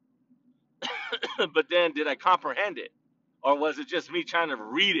hour, but then did I comprehend it, or was it just me trying to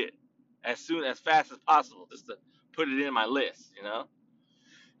read it as fast as possible just to put it in my list, you know?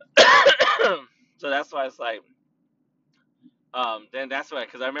 So that's why it's like, then that's why,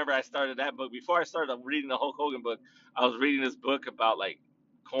 because I remember I started that book before I started reading the Hulk Hogan book. I was reading this book about like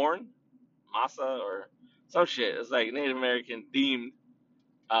corn, masa, or some shit. It's like Native American themed.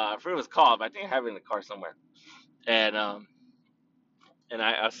 I forget what it's called, but I think I have it in the car somewhere. And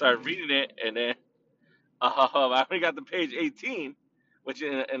I started reading it, and then I only got to page 18, which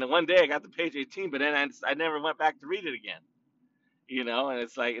in one day I got to page 18, but then I never went back to read it again. You know, and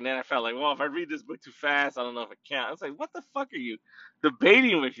it's like, and then I felt like, well, if I read this book too fast, I don't know if it counts. I was like, what the fuck are you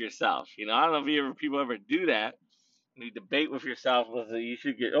debating with yourself? You know, I don't know if people ever do that. You debate with yourself whether you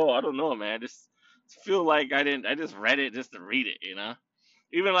should get. Oh, I don't know, man. Just feel like I didn't. I just read it just to read it. You know,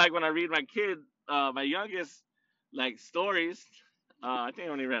 even like when I read my kid, my youngest, like stories. I think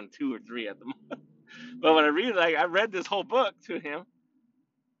I only read two or three at the moment. But when I read, like, I read this whole book to him,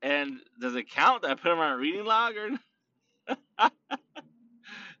 and does it count that I put him on a reading log or?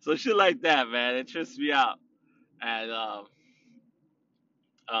 So shit like that, man, it trips me out, and um,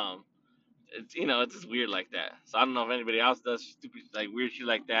 it's it's just weird like that. So I don't know if anybody else does stupid like weird shit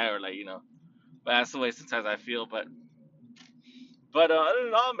like that or like but that's the way sometimes I feel. But other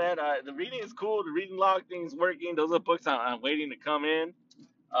than all, man, the reading is cool. The reading log thing's working. Those are books I'm waiting to come in.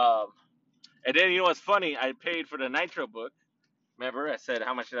 Um, and then you know what's funny? I paid for the Nitro book. Remember, I said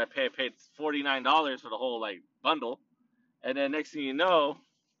how much did I pay? I paid $49 for the whole like bundle. And then next thing you know,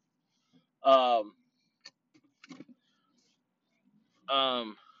 um,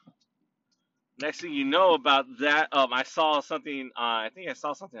 um, next thing you know about that, I saw something. I think I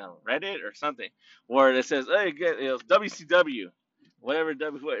saw something on Reddit or something where it says, "Hey, it was WCW, whatever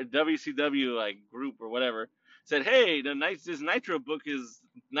WCW like group or whatever." Said, "Hey, this Nitro book is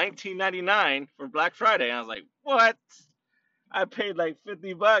 19.99 for Black Friday." And I was like, "What? I paid like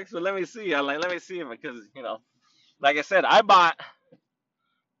 $50, but let me see." I'm like, "Let me see if because like I said, I bought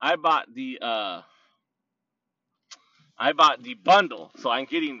the bundle, so I'm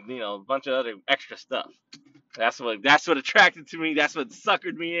getting a bunch of other extra stuff. That's what attracted to me. That's what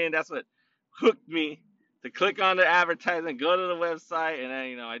suckered me in. That's what hooked me to click on the advertisement, go to the website, and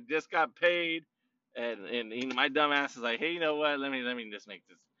then I just got paid, and my dumb ass is like, hey, you know what? Let me just make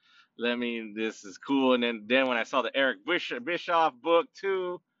this. This is cool. And then when I saw the Eric Bischoff book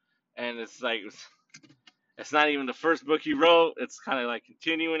too, and it's like it's not even the first book he wrote. It's kind of like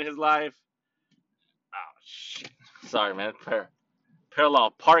continuing his life. Oh shit! Sorry, man.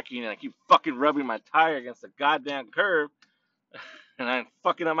 Parallel parking, and I keep fucking rubbing my tire against the goddamn curb, and I'm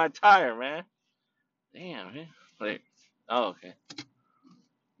fucking on my tire, man. Damn, man. Wait. Oh, okay.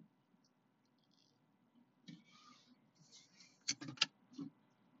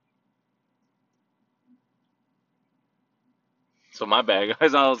 So my bad,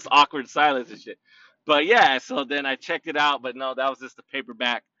 guys. All this awkward silence and shit. But yeah, so then I checked it out, but no, that was just the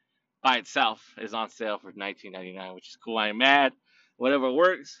paperback by itself is on sale for 19.99, which is cool. I ain't mad. Whatever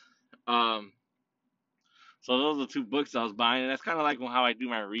works. Um, so those are the two books I was buying, and that's kind of like how I do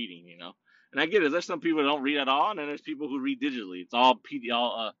my reading. And I get it. There's some people that don't read at all, and then there's people who read digitally. It's all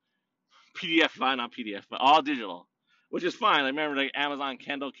PDF, fine, not PDF, but all digital, which is fine. I remember like Amazon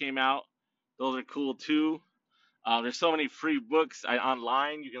Kindle came out; those are cool too. There's so many free books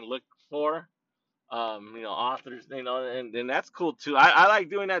online you can look for, authors, and that's cool too. I like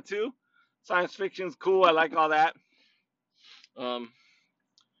doing that too. Science fiction's cool. I like all that. Um,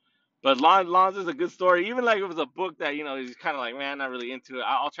 but Lons is a good story. Even like if it was a book that he's kind of like, man, not really into it.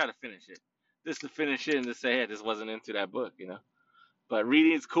 I'll try to finish it, just to finish it and just say, hey, this wasn't into that book. But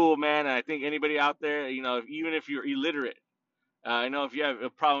reading is cool, man. And I think anybody out there, even if you're illiterate, I know if you have a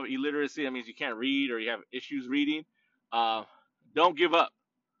problem with illiteracy, that means you can't read or you have issues reading. Uh, don't give up.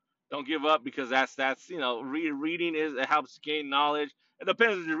 Don't give up because that's reading is it helps gain knowledge. It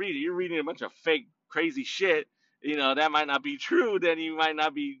depends what you're reading. You're reading a bunch of fake crazy shit. That might not be true. Then you might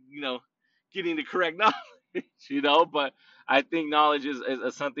not be getting the correct knowledge. But I think knowledge is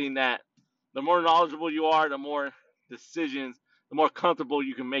something that the more knowledgeable you are, the more decisions, the more comfortable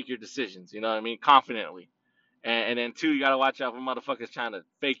you can make your decisions. You know what I mean? Confidently. And then two, you gotta watch out for motherfuckers trying to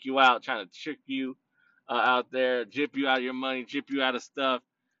fake you out, trying to trick you out there, jip you out of your money, jip you out of stuff,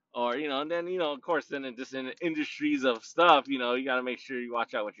 or and then of course, then just in the industries of stuff, you gotta make sure you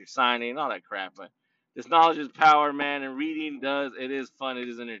watch out what you're signing and all that crap. But this knowledge is power, man, and reading it is fun, it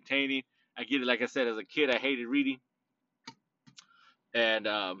is entertaining. I get it. Like I said, as a kid, I hated reading, and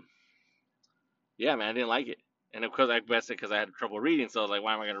yeah, man, I didn't like it. And of course, I guess because I had trouble reading, so I was like,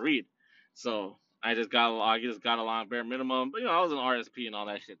 why am I gonna read? So I just got along bare minimum. But I was an RSP and all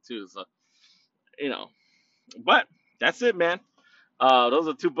that shit too. So you know, but that's it, man. Those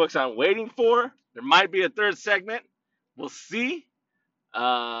are two books I'm waiting for. There might be a third segment. We'll see.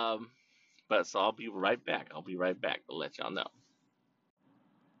 Um, but so I'll be right back. I'll be right back to let y'all know.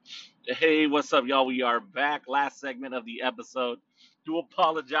 Hey, what's up, y'all? We are back. Last segment of the episode. Do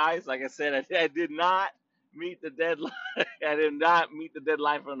apologize. Like I said, I did not meet the deadline. I did not meet the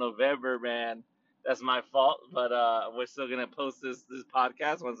deadline for November, man. That's my fault. But we're still gonna post this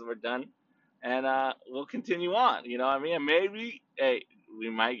podcast once we're done, and we'll continue on. You know what I mean? And maybe, hey, we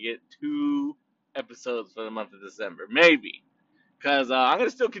might get 2 episodes for the month of December. Maybe, because I'm gonna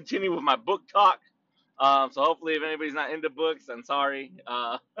still continue with my book talk. So hopefully, if anybody's not into books, I'm sorry.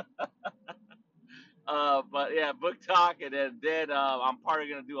 But yeah, book talk, and then I'm probably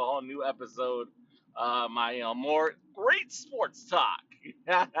gonna do a whole new episode. My more great sports talk,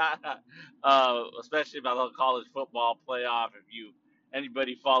 especially about the college football playoff. If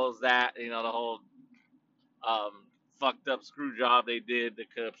anybody follows that, the whole um, fucked up screw job they did, the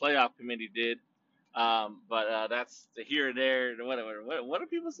playoff committee did. But that's the here or there, whatever. What do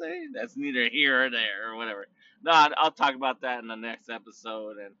people say? That's neither here or there, or whatever. No, I'll talk about that in the next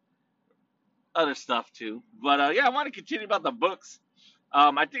episode and other stuff too. But yeah, I want to continue about the books.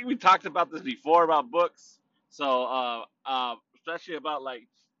 I think we talked about this before about books. So especially about like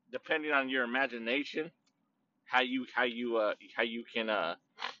depending on your imagination, how you can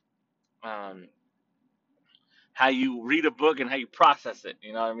um, how you read a book and how you process it.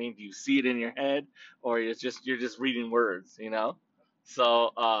 You know what I mean? Do you see it in your head, or you're just reading words?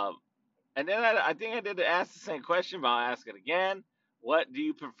 So and then I think I did ask the same question, but I'll ask it again. What do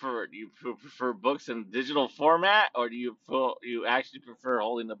you prefer? Do you prefer books in digital format, or do you actually prefer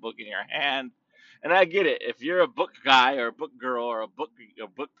holding the book in your hand? And I get it. If you're a book guy or a book girl or a book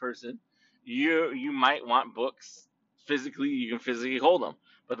person, you might want books physically. You can physically hold them.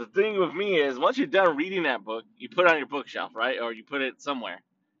 But the thing with me is, once you're done reading that book, you put it on your bookshelf, right? Or you put it somewhere.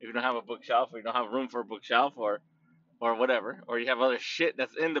 If you don't have a bookshelf, or you don't have room for a bookshelf, or whatever, or you have other shit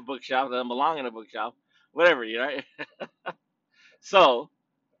that's in the bookshelf that doesn't belong in the bookshelf, whatever, right? So,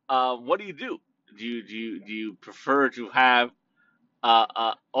 what do you do? Do you prefer to have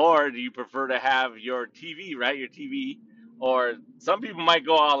or do you prefer to have your TV, right? Your TV, or some people might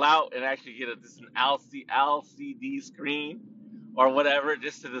go all out and actually get just an LCD screen or whatever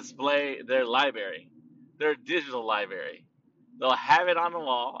just to display their library, their digital library. They'll have it on the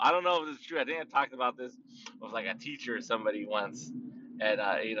wall. I don't know if this is true. I think I talked about this with like a teacher or somebody once, and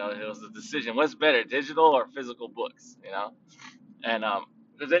it was a decision: what's better, digital or physical books? And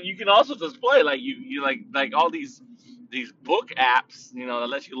because then you can also display like you like all these book apps, that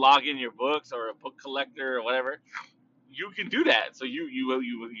lets you log in your books or a book collector or whatever. You can do that. So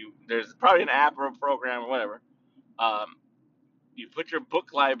you there's probably an app or a program or whatever. Um, you put your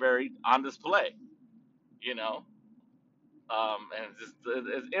book library on display, you know, and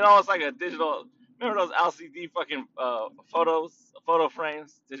it's like a digital. Remember those LCD fucking photo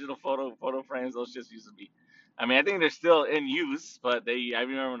frames, digital photo frames. Those just used to be. I mean, I think they're still in use, but I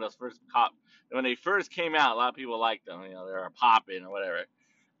remember when they first came out. A lot of people liked them. They were popping or whatever.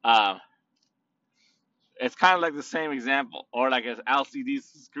 Uh, it's kind of like the same example, or like an LCD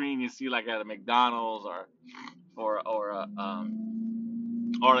screen you see like at a McDonald's or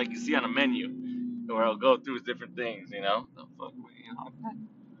like you see on a menu where it'll go through different things.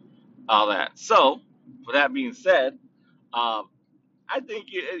 All that. So, with that being said, um, I think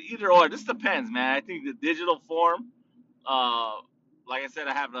either or. This depends, man. I think the digital form, uh, like I said,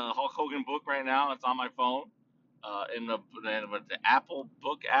 I have the Hulk Hogan book right now. It's on my phone, with the Apple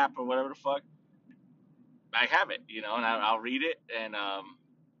Book app or whatever the fuck. I have it, and I'll read it, and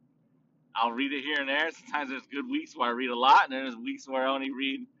I'll read it here and there. Sometimes there's good weeks where I read a lot, and then there's weeks where I only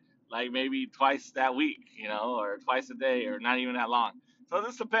read like maybe twice that week, or twice a day, or not even that long. So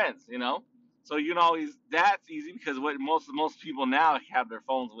this depends. So you can always that's easy because what most people now have their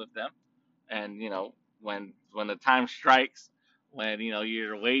phones with them, and when the time strikes, when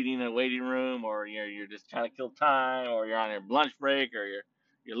you're waiting in a waiting room, or you're just trying to kill time, or you're on your lunch break, or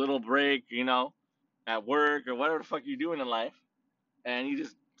your little break, at work, or whatever the fuck you're doing in life, and you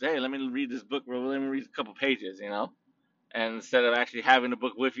just hey, let me read this book, or let me read a couple pages. And instead of actually having the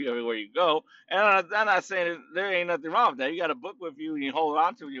book with you everywhere you go, and I'm not saying there ain't nothing wrong with that. You got a book with you and you hold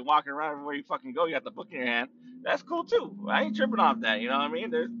on to it, you're walking around everywhere you fucking go, you got the book in your hand. That's cool too. I ain't tripping off that. You know what I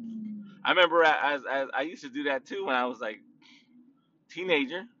mean? I remember as I used to do that too when I was like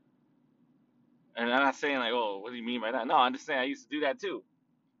teenager, and I'm not saying like, oh, what do you mean by that? No, I'm just saying I used to do that too.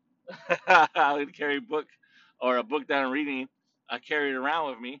 I would carry a book or a book that I'm reading. I carry it around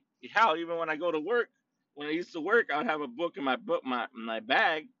with me. Hell, even when I go to work, when I used to work, I would have a book in my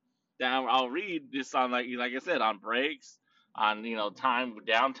bag that I'll read just on like I said, on breaks, on time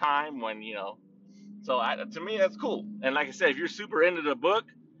downtime when So to me that's cool. And like I said, if you're super into the book,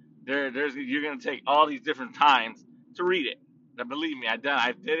 you're gonna take all these different times to read it. Now, believe me, I did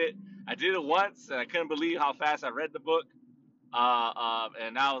it. I did it once, and I couldn't believe how fast I read the book.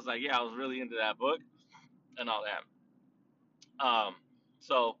 And I was like, yeah, I was really into that book and all that.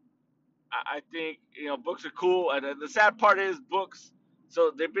 So I think books are cool. And the sad part is books.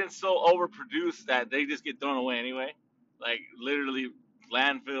 So they've been so overproduced that they just get thrown away anyway. Like literally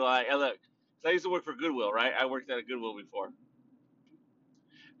landfill. Look, so I used to work for Goodwill, right? I worked at a Goodwill before,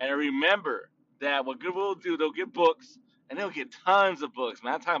 and I remember that what Goodwill will do, they'll get books, and they'll get tons of books.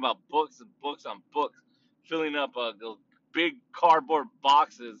 Man, I'm talking about books and books on books, filling up those big cardboard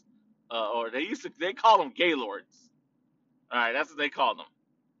boxes, or they call them Gaylords. All right, that's what they call them.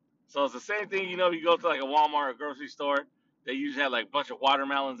 So it's the same thing. You go to like a Walmart or grocery store, they usually have like a bunch of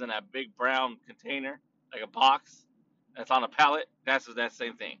watermelons in that big brown container, like a box that's on a pallet. That's that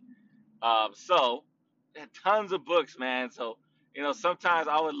same thing. So tons of books, man. So sometimes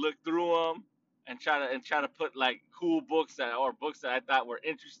I would look through them and try to put like cool books or books that I thought were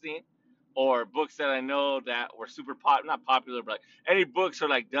interesting, or books that I know that were not popular, but like any books are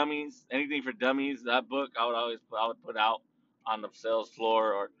like dummies, anything for dummies. That book I would put out on the sales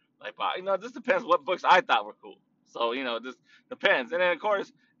floor, or like it just depends what books I thought were cool. So it just depends. And then of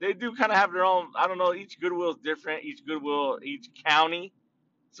course they do kind of have their own. I don't know. Each Goodwill is different. Each county,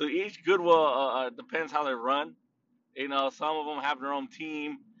 so each Goodwill depends how they run. Some of them have their own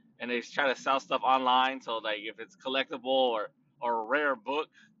team, and they try to sell stuff online. So like if it's collectible or a rare book,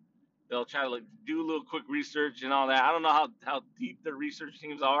 they'll try to like do a little quick research and all that. I don't know how deep the research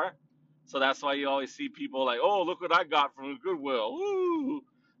teams are, so that's why you always see people like, oh, look what I got from Goodwill. Woo!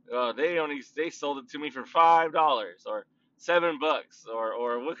 They sold it to me for $5 or $7,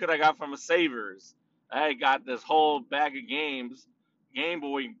 or what could I got from a Savers? I got this whole bag of Game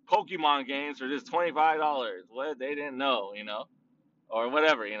Boy Pokemon games for just $25. What they didn't know, or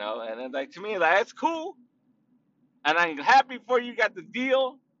whatever, And then like to me, like that's cool, and I'm happy for you got the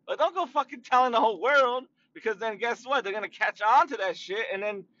deal, but don't go fucking telling the whole world, because then guess what? They're gonna catch on to that shit, and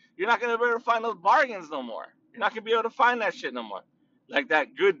then you're not gonna be able to find those bargains no more. You're not gonna be able to find that shit no more, like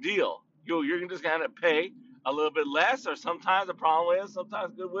that good deal. You're just gonna pay a little bit less, or sometimes the problem is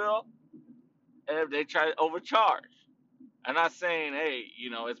sometimes Goodwill, and they try to overcharge. I'm not saying, hey,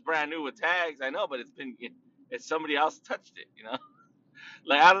 it's brand new with tags. I know, but it's somebody else touched it.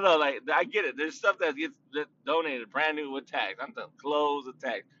 Like I don't know, like I get it. There's stuff that gets donated brand new with tags. I'm talking clothes with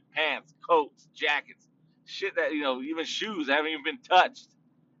tags, pants, coats, jackets, shit that even shoes haven't even been touched.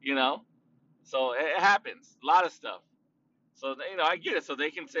 You know, so it happens. A lot of stuff. So I get it. So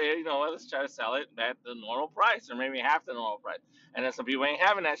they can say, well, let's try to sell it at the normal price, or maybe half the normal price. And then some people ain't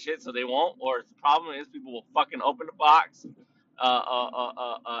having that shit, so they won't. Or the problem is people will fucking open the box,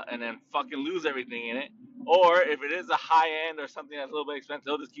 and then fucking lose everything in it. Or if it is a high end or something that's a little bit expensive,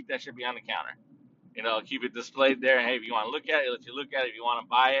 they'll just keep that shit behind the counter. Keep it displayed there. And hey, if you want to look at it, let you look at it. If you want to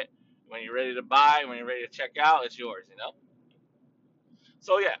buy it, when you're ready to buy, when you're ready to check out, it's yours.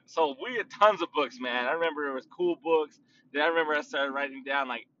 So yeah, so we had tons of books, man. I remember it was cool books. Then I remember I started writing down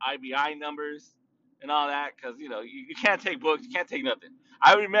like IBI numbers and all that, because you can't take books, you can't take nothing.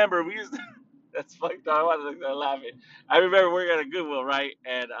 I remember we used to, that's fucked up. I was laughing. I remember working at a Goodwill, right?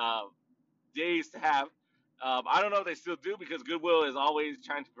 And they used to have, I don't know if they still do, because Goodwill is always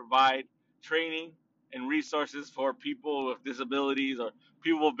trying to provide training and resources for people with disabilities or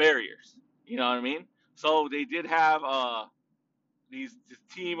people with barriers. You know what I mean? So they did have this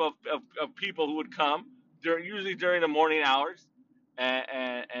team of people who would come. usually during the morning hours,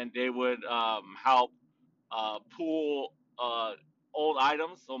 and they would help pull old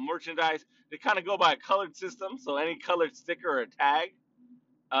items. So merchandise, they kind of go by a colored system. So any colored sticker or a tag,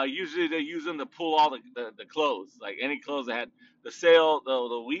 usually they use them to pull all the clothes, like any clothes that had the sale,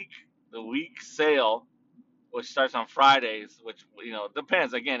 the week sale, which starts on Fridays, which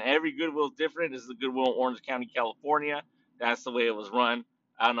depends. Again, every Goodwill is different. This is the Goodwill in Orange County, California. That's the way it was run.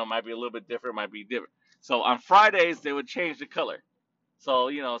 I don't know, it might be a little bit different, might be different. So on Fridays they would change the color. So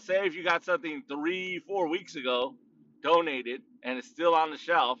say if you got something 3, 4 weeks ago, donated, and it's still on the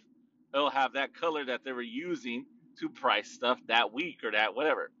shelf, it'll have that color that they were using to price stuff that week or that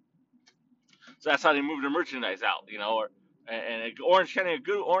whatever. So that's how they move their merchandise out, Or and Orange County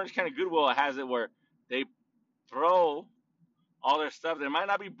Goodwill has it where they throw all their stuff. It might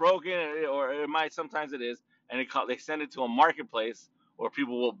not be broken, or it might sometimes it is, and they send it to a marketplace where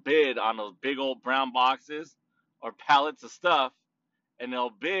people will bid on those big old brown boxes or pallets of stuff, and they'll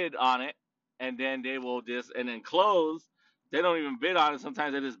bid on it, and then they will just and then clothes. They don't even bid on it.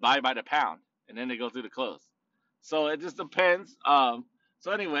 Sometimes they just buy by the pound, and then they go through the clothes. So it just depends.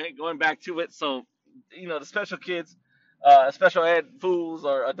 So anyway, going back to it, so the special kids, special ed fools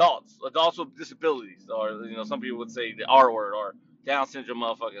or adults with disabilities, or some people would say the R word or Down syndrome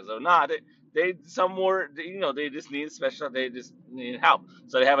motherfuckers, or not. They some more, they just need special. They just need help.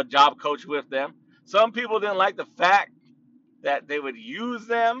 So they have a job coach with them. Some people didn't like the fact that they would use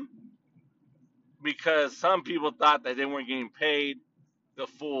them because some people thought that they weren't getting paid the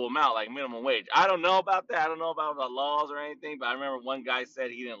full amount, like minimum wage. I don't know about that. I don't know about the laws or anything, but I remember one guy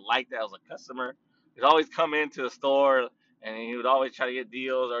said he didn't like that as a customer. He'd always come into the store and he would always try to get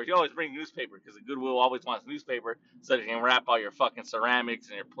deals, or he'd always bring newspaper because the Goodwill always wants newspaper so they can wrap all your fucking ceramics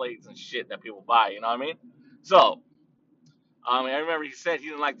and your plates and shit that people buy. You know what I mean? So I remember he said he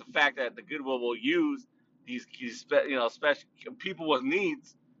didn't like the fact that the Goodwill will use these special people with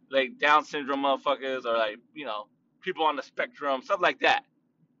needs, like Down syndrome motherfuckers, or like, people on the spectrum, stuff like that.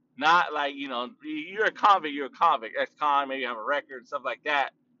 Not like, you're a convict, ex-con, maybe you have a record, stuff like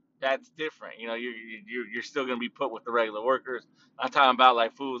that. That's different. You're still gonna be put with the regular workers. I'm talking about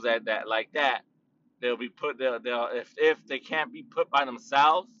like fools that like that. They'll be put. They'll if they can't be put by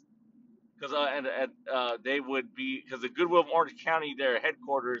themselves, because they would be, because the Goodwill of Orange County, their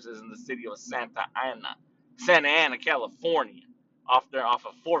headquarters is in the city of Santa Ana, California, off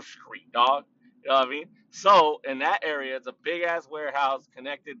of Fourth Street, dog. You know what I mean? So in that area, it's a big ass warehouse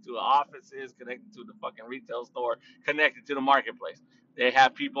connected to offices, connected to the fucking retail store, connected to the marketplace. They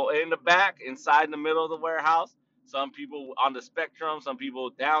have people in the back, inside, in the middle of the warehouse. Some people on the spectrum, some people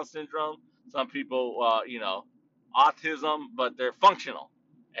with Down syndrome, some people, autism, but they're functional,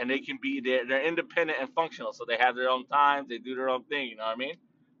 and they can be they're independent and functional, so they have their own times, they do their own thing, you know what I mean?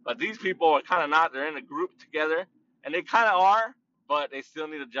 But these people are kind of not. They're in a group together, and they kind of are, but they still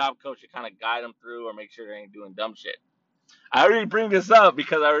need a job coach to kind of guide them through or make sure they ain't doing dumb shit. I already bring this up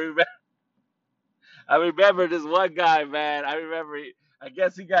because I remember this one guy, man. I remember I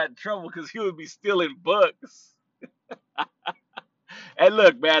guess he got in trouble because he would be stealing books. And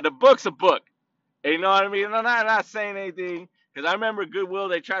look, man, the book's a book. You know what I mean? I'm not saying anything because I remember Goodwill.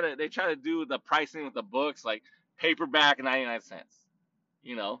 They try to do the pricing with the books, like paperback 99 cents,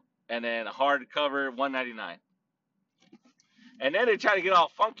 you know, and then hardcover 1.99. And then they try to get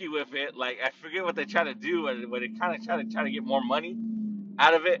all funky with it. Like I forget what they try to do, but they kind of try to get more money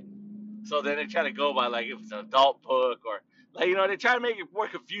out of it. So then they try to go by like if it's an adult book, or like they try to make it more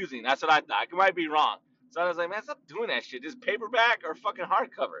confusing. That's what I thought. I might be wrong. So I was like, man, stop doing that shit. Just paperback or fucking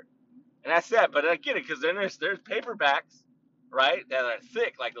hardcover. And that's it. But I get it because then there's paperbacks, right, that are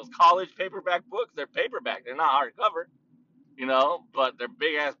thick, like those college paperback books. They're paperback. They're not hardcover, but they're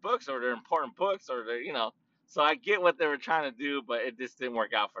big ass books, or they're important books, or they're. So I get what they were trying to do, but it just didn't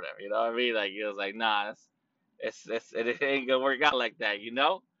work out for them. You know what I mean? Like it was like, nah, it ain't gonna work out like that.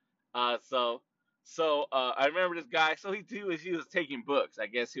 So I remember this guy. So he was taking books. I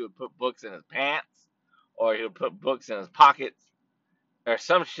guess he would put books in his pants, or he would put books in his pockets, or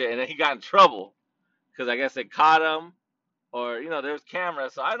some shit, and then he got in trouble because I guess they caught him, or there's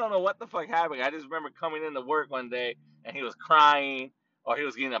cameras. So I don't know what the fuck happened. I just remember coming into work one day and he was crying, or he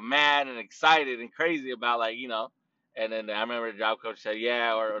was getting mad and excited and crazy about like. And then I remember the job coach said,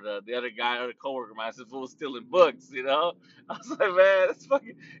 yeah, or the other guy or the coworker of mine said, "Fool stealing books." I was like, man, that's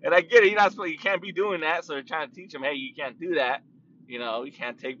fucking. And I get it. You're not supposed. You can't be doing that. So they're trying to teach him, hey, you can't do that. You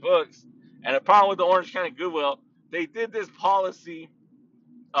can't take books. And the problem with the Orange County Goodwill, they did this policy,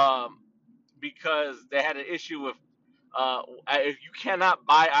 um, because they had an issue with, if you cannot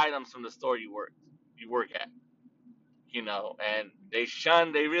buy items from the store you work at. and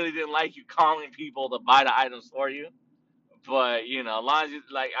they really didn't like you calling people to buy the items for you. But as long as you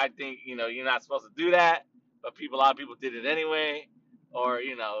like, I think you're not supposed to do that. But a lot of people did it anyway, or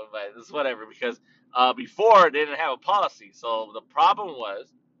but it's whatever because before they didn't have a policy. So the problem was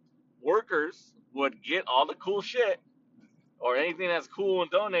workers would get all the cool shit or anything that's cool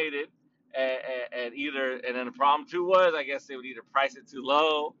and donated, and then the problem too was I guess they would either price it too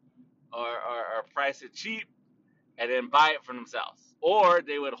low or price it cheap and then buy it for themselves. Or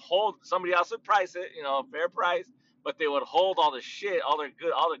they would hold somebody else would price it, a fair price, but they would hold all the shit, all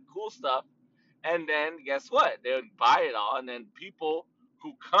the cool stuff, and then guess what? They would buy it all, and then people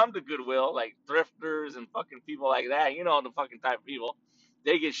who come to Goodwill, like thrifters and fucking people like that, the fucking type of people,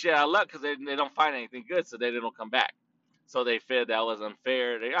 they get shit out of luck because they don't find anything good, so they don't come back. So they feel that was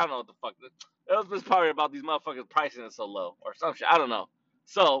unfair. I don't know what the fuck. It was probably about these motherfuckers pricing it so low or some shit. I don't know.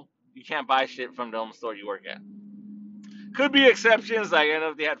 So you can't buy shit from the home store you work at. Could be exceptions, like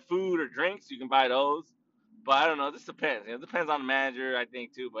if they had food or drinks, you can buy those. But I don't know. This depends. It depends on the manager, I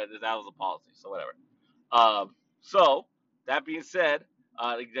think, too. But that was a policy, so whatever. So that being said,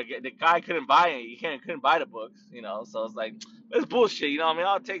 the guy couldn't buy it. Couldn't buy the books. So it's like it's bullshit. What I mean,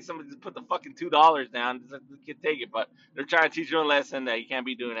 I'll take somebody to put the fucking $2 down. Just let the kid take it, but they're trying to teach you a lesson that you can't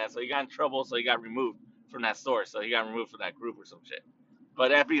be doing that. So he got in trouble. So he got removed from that store. So he got removed from that group or some shit. But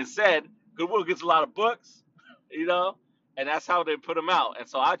that being said, Goodwill gets a lot of books, you know, and that's how they put them out. And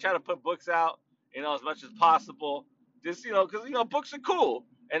so I try to put books out, as much as possible. Just because books are cool.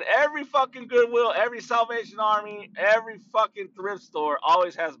 And every fucking Goodwill, every Salvation Army, every fucking thrift store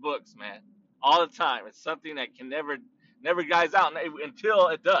always has books, man. All the time. It's something that can never guys out until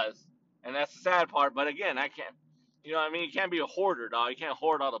it does. And that's the sad part. But again, I can't, what I mean? You can't be a hoarder, dog. You can't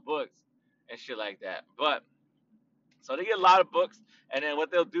hoard all the books and shit like that. But so they get a lot of books, and then what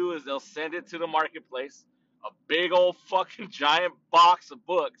they'll do is they'll send it to the marketplace, a big old fucking giant box of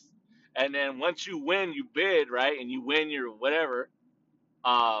books, and then once you win, you bid, right, and you win your whatever,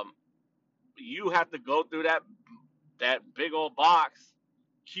 um, you have to go through that big old box,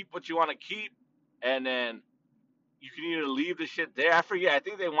 keep what you want to keep, and then you can either leave the shit there. I forget. I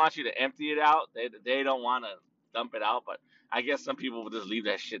think they want you to empty it out. They don't want to dump it out, but I guess some people will just leave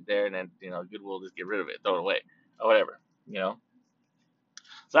that shit there, and then Goodwill just get rid of it, throw it away, or whatever. You know.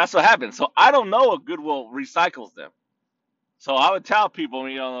 So that's what happens. So I don't know if Goodwill recycles them. So I would tell people,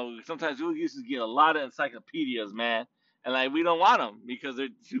 sometimes we used to get a lot of encyclopedias, man, and like we don't want them because they're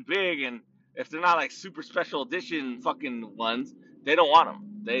too big, and if they're not like super special edition fucking ones, they don't want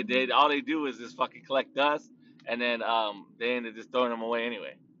them. They all they do is just fucking collect dust, and then they end up just throwing them away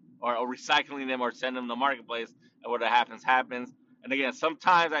anyway, or recycling them or send them to the marketplace, and what happens happens. And again,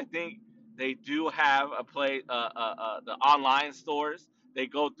 sometimes I think they do have a play the online stores. They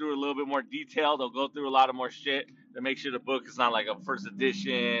go through a little bit more detail. They'll go through a lot of more shit to make sure the book is not like a first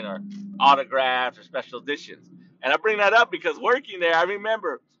edition or autographs or special editions. And I bring that up because working there, I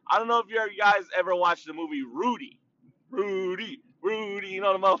remember, I don't know if you guys ever watched the movie Rudy. Rudy, the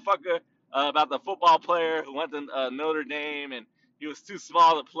motherfucker about the football player who went to Notre Dame and he was too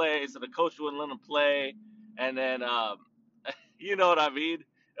small to play, so the coach wouldn't let him play. And then, you know what I mean?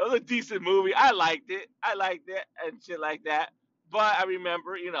 It was a decent movie. I liked it. And shit like that. But I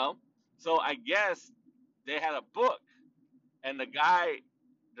remember, so I guess they had a book, and the guy,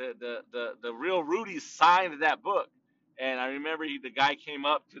 the real Rudy signed that book. And I remember the guy came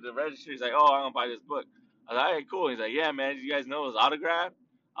up to the register. He's like, "Oh, I'm gonna buy this book." I was like, "All right, cool." He's like, "Yeah, man. You guys know his autograph?"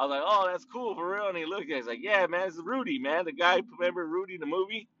 I was like, "Oh, that's cool for real." And he looked at it. He's like, "Yeah, man. It's Rudy, man. The guy, remember Rudy the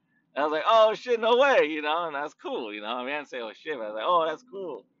movie?" And I was like, "Oh shit, no way," and that's cool. I mean, I didn't say oh shit, but I was like, "Oh, that's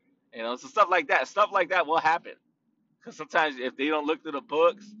cool." So stuff like that will happen. Because sometimes if they don't look through the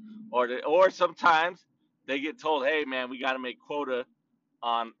books, or sometimes they get told, "Hey, man, we got to make quota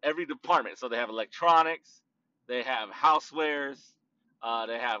on every department." So they have electronics, they have housewares,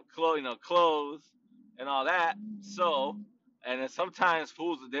 they have clothes, and all that. So, and then sometimes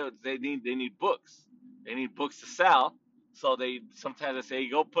fools they need books. They need books to sell. So sometimes they say,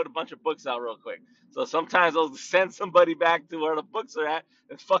 "Go put a bunch of books out real quick." So sometimes they'll send somebody back to where the books are at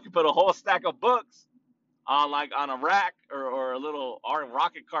and fucking put a whole stack of books on a rack or a little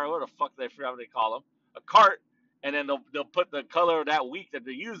rocket cart, what the fuck they forgot what they call them, a cart, and then they'll put the color of that week that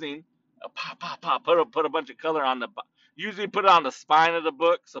they're using, pop pop pop, put a bunch of color on usually put it on the spine of the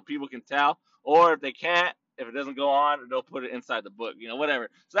book so people can tell, or if they can't, if it doesn't go on, they'll put it inside the book, whatever.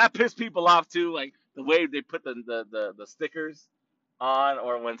 So that pissed people off too, like the way they put the stickers on,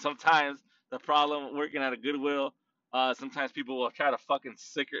 or when sometimes the problem working at a Goodwill, sometimes people will try to fucking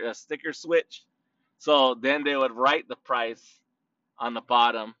sticker switch, so then they would write the price on the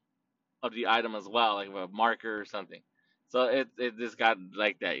bottom of the item as well, like with a marker or something. So it just got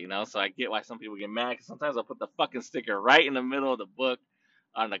like that, you know. So I get why some people get mad. 'Cause sometimes I'll put the fucking sticker right in the middle of the book,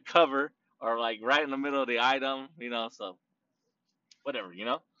 on the cover, or like right in the middle of the item, you know. So whatever, you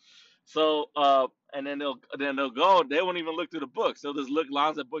know. So and then they'll go. They won't even look through the books. They'll just look. As long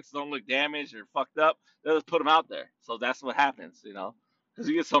as the books don't look damaged or fucked up, they'll just put them out there. So that's what happens, you know, because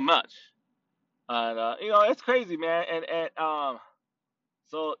you get so much. And you know, it's crazy, man. And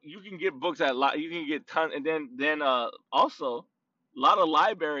so you can get books at lot. You can get tons, and then also a lot of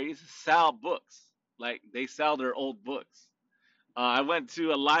libraries sell books. Like they sell their old books. I went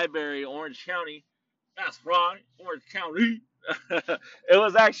to a library, Orange County. That's right, Orange County. It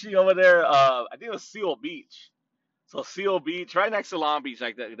was actually over there. I think it was Seal Beach. So Seal Beach, right next to Long Beach,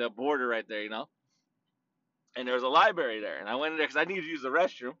 like the border right there, you know. And there was a library there, and I went in there because I needed to use the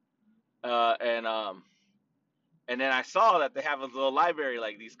restroom. And then I saw that they have a little library,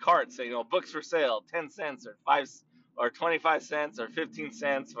 like these carts, say, you know, books for sale, 10 cents or 25 cents or 15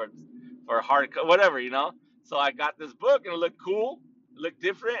 cents for hard, whatever, you know. So I got this book and it looked cool, it looked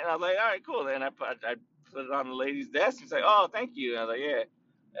different, and I was like, all right, cool. Then I put it on the lady's desk. She's like, oh, thank you. And I was like, yeah,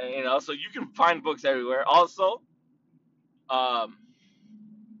 and, you know. So you can find books everywhere. Also, um,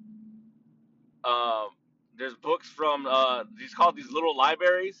 um, there's books from these called these little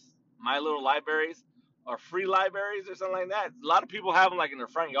libraries, my little libraries, or free libraries or something like that. A lot of people have them like in their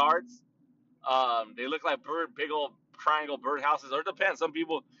front yards. They look like big old triangle birdhouses, or it depends. Some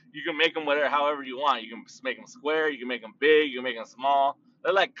people you can make them whatever, however you want. You can make them square, you can make them big, you can make them small.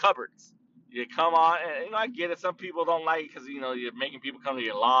 They're like cupboards. You come on, and you know I get it. Some people don't like it because you know you're making people come to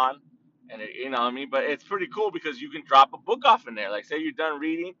your lawn, and you know what I mean. But it's pretty cool because you can drop a book off in there. Like say you're done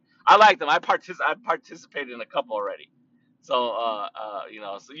reading. I like them. I participated in a couple already. So you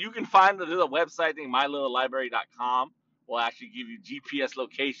know, so you can find there's a website thing, mylittlelibrary.com will actually give you GPS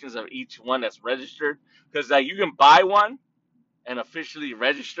locations of each one that's registered. Because you can buy one and officially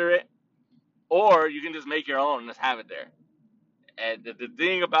register it, or you can just make your own and just have it there. And the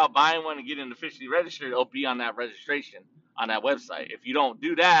thing about buying one and getting it officially registered, it'll be on that registration on that website. If you don't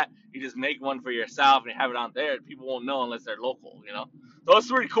do that, you just make one for yourself and have it on there. People won't know unless they're local, you know. So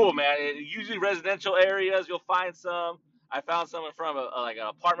it's pretty cool, man. Usually residential areas, you'll find some. I found some in front of like an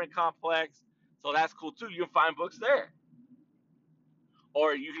apartment complex, so that's cool too. You can find books there,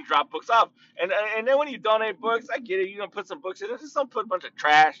 or you can drop books off. And then when you donate books, I get it. You're gonna put some books in there. Just don't put a bunch of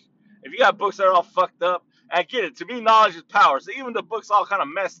trash. If you got books that are all fucked up, I get it. To me, knowledge is power. So even the books all kind of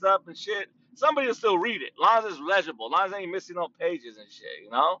messed up and shit, somebody will still read it, as long as it's legible, as long as they ain't missing no pages and shit, you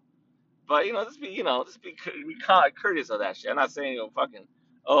know. But be courteous of that shit. I'm not saying fucking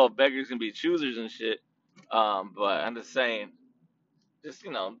beggars can be choosers and shit. But I'm just saying, just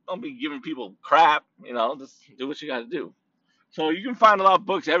don't be giving people crap. Just do what you got to do. So you can find a lot of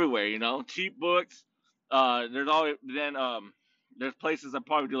books everywhere, cheap books. There's always then there's places that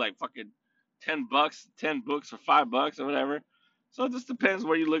probably do like fucking $10, 10 books for $5 or whatever. So it just depends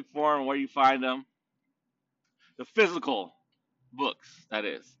where you look for and where you find them. The physical books, that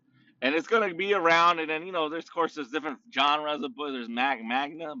is. And it's gonna be around, and then there's of course there's different genres of books. There's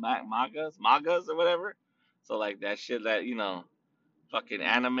mangas or whatever. So like that shit that fucking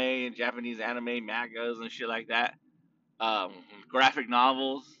anime and Japanese anime mangas and shit like that. um, Graphic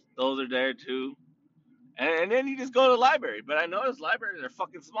novels. Those are there too. And then you just go to the library. But I noticed libraries are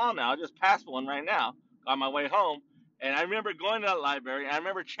fucking small now. I just passed one right now on my way home. And I remember going to that library and I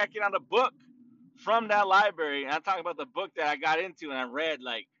remember checking out a book from that library. And I'm talking about the book that I got into and I read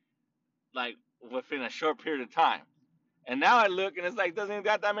like within a short period of time. And now I look and it's like doesn't even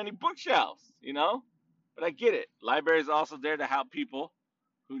got that many bookshelves. But I get it. Libraries are also there to help people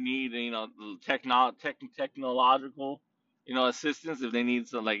who need technological assistance if they need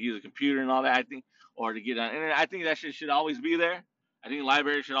to like use a computer and all that. I think or to get on internet. I think that shit should always be there. I think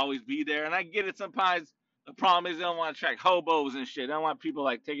libraries should always be there. And I get it. Sometimes the problem is they don't want to attract hobos and shit. They don't want people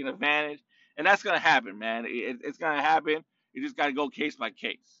like taking advantage, and that's gonna happen, man. It's gonna happen. You just gotta go case by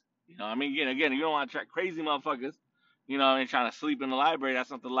case. I mean, again, you don't want to attract crazy motherfuckers. And trying to sleep in the library.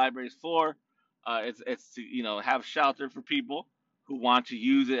 That's what the library's for. It's to have shelter for people who want to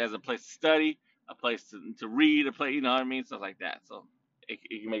use it as a place to study, a place to read, a place, what I mean, stuff like that. So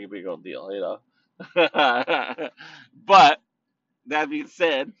it can make a big old deal. But that being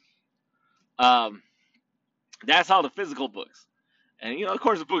said, um, that's how the physical books, and of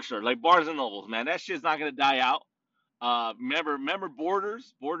course the bookstore like Barnes and Nobles, man, that shit's not gonna die out. Remember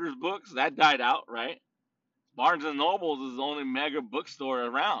Borders books that died out, right? Barnes and Nobles is the only mega bookstore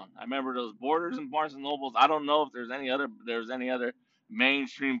around. I remember those Borders and Barnes and Nobles. I don't know if there's any other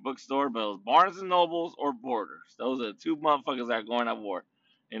mainstream bookstore, but it was Barnes and Nobles or Borders. Those are the two motherfuckers that are going at war.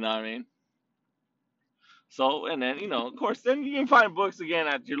 You know what I mean? So, and then, of course, then you can find books again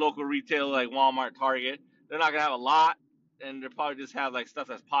at your local retailer like Walmart, Target. They're not gonna have a lot, and they'll probably just have like stuff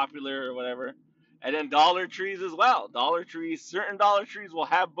that's popular or whatever. And then Dollar Trees as well. Dollar Trees, certain Dollar Trees will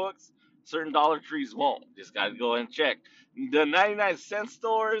have books, certain Dollar Trees won't. Just gotta go and check. The 99-cent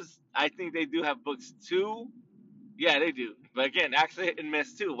stores, I think they do have books too. Yeah, they do. But again, actually hit and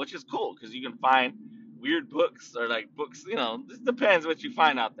miss too, which is cool because you can find weird books or like books. It depends what you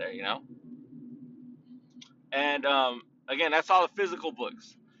find out there. And again, that's all the physical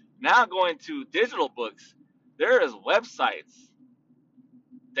books. Now going to digital books, there is websites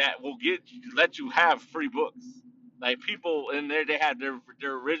that will let you have free books. Like people in there, they have their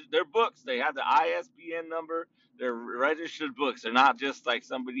books. They have the ISBN number. They're registered books. They're not just like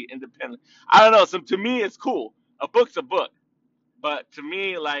somebody independent. I don't know. So to me, it's cool. A book's a book. But to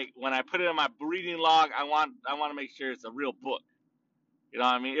me, like when I put it in my reading log, I want to make sure it's a real book. You know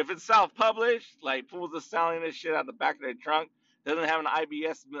what I mean? If it's self-published, like fools are selling this shit out the back of their trunk, doesn't have an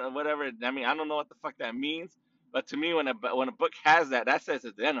IBS or whatever. I mean, I don't know what the fuck that means, but to me, when a book has that, that says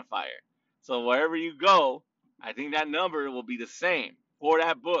identifier. So wherever you go, I think that number will be the same for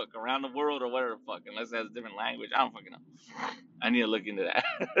that book around the world or whatever the fuck, unless it has a different language. I don't fucking know. I need to look into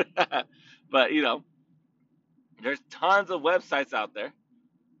that. But there's tons of websites out there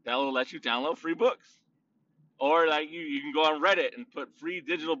that will let you download free books. Or like you can go on Reddit and put free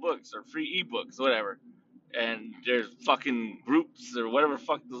digital books or free ebooks, whatever. And there's fucking groups or whatever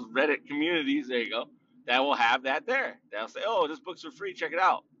fuck those Reddit communities, there you go, that will have that there. They'll say, oh, this book's for free, check it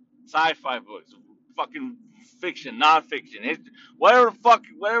out. Sci-fi books, fucking fiction, non-fiction, whatever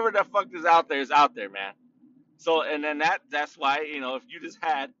the fuck is out there, man. So and then that's why, if you just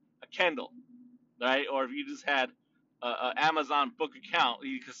had a Kindle, right? Or if you just had a Amazon book account,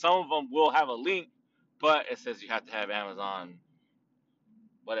 because some of them will have a link, but it says you have to have Amazon,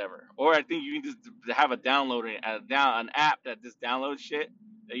 whatever. Or I think you can just have an app that just downloads shit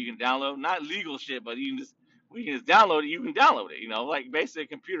that you can download, not legal shit, but we can just download it. You can download it, like basically a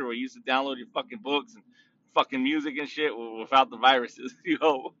computer where you used to download your fucking books and fucking music and shit without the viruses,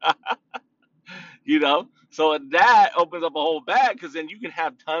 So that opens up a whole bag because then you can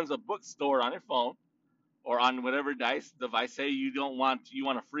have tons of books stored on your phone or on whatever device. Say you want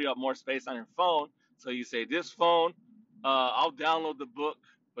to free up more space on your phone, so you say this phone, I'll download the book,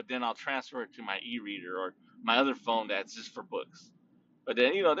 but then I'll transfer it to my e-reader or my other phone that's just for books. But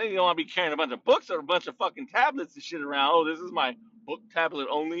then then you don't want to be carrying a bunch of books or a bunch of fucking tablets and shit around. Oh, this is my book tablet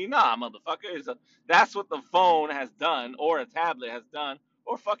only. Nah, motherfucker. That's what the phone has done, or a tablet has done,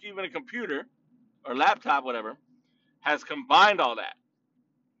 or fuck even a computer or laptop, whatever, has combined all that.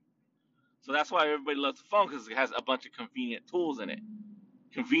 So that's why everybody loves the phone because it has a bunch of convenient tools in it.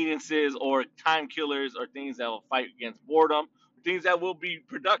 Conveniences or time killers or things that will fight against boredom, things that will be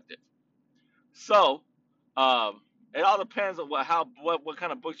productive. So it all depends on what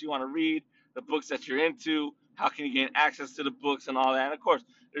kind of books you want to read, the books that you're into, how can you gain access to the books and all that. And of course,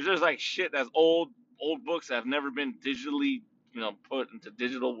 there's just like shit that's old books that have never been digitally, put into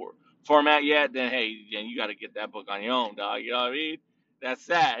digital format yet. Then hey, you got to get that book on your own, dog. You know what I mean? That's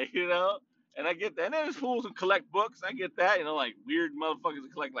sad. And I get that. And then there's fools who collect books. I get that. Like weird motherfuckers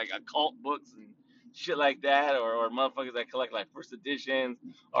that collect like occult books and shit like that, or motherfuckers that collect like first editions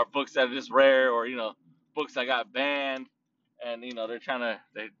or books that are just rare, or books that got banned, and they're trying to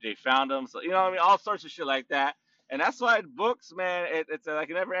they found them. So what I mean, all sorts of shit like that. And that's why books, man, it's like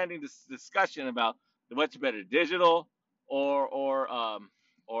a never-ending discussion about what's better, digital or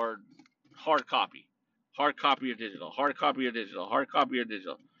hard copy, hard copy or digital, hard copy or digital, hard copy or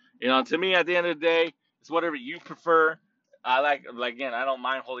digital. To me, at the end of the day, it's whatever you prefer. I like again, I don't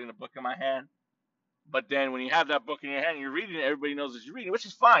mind holding a book in my hand. But then when you have that book in your hand and you're reading it, everybody knows what you're reading, which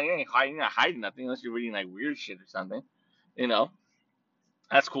is fine. You're not hiding nothing unless you're reading like weird shit or something. You know,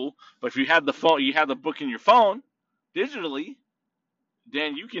 that's cool. But if you have the book in your phone digitally,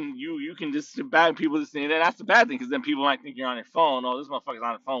 then you can just sit back and people just think that that's the bad thing because then people might think you're on your phone. Oh, this motherfucker's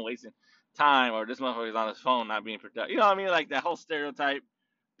on his phone wasting time, or this motherfucker's on his phone not being productive. You know what I mean? Like that whole stereotype.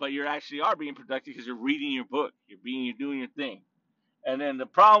 But you actually are being productive because you're reading your book. You're doing your thing. And then the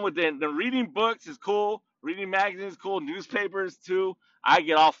problem with the reading books is cool. Reading magazines is cool. Newspapers too. I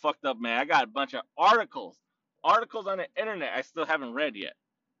get all fucked up, man. I got a bunch of articles on the internet I still haven't read yet.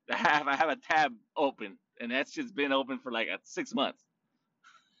 I have a tab open, and that's just been open for like 6 months.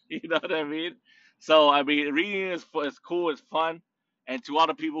 You know what I mean? So I mean, reading is cool. It's fun, and to all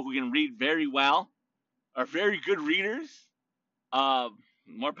the people who can read very well, are very good readers.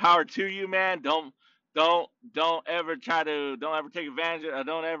 More power to you, man. Don't ever take advantage of,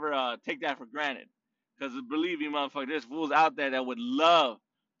 don't ever take that for granted. Because believe me, motherfucker, there's fools out there that would love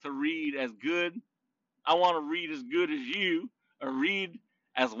to read as good I want to read as good as you or read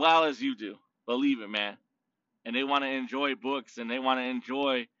as well as you do. Believe it, man. And they want to enjoy books and they want to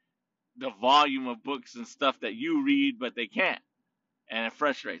enjoy the volume of books and stuff that you read, but they can't. And it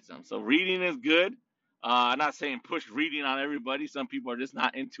frustrates them. So reading is good. I'm not saying push reading on everybody. Some people are just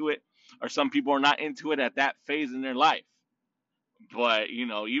not into it, or some people are not into it at that phase in their life. But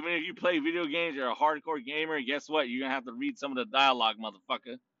even if you play video games, you're a hardcore gamer. Guess what? You're gonna have to read some of the dialogue,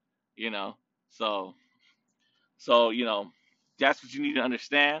 motherfucker. You know. So that's what you need to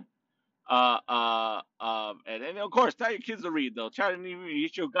understand. And of course, tell your kids to read though. Try to even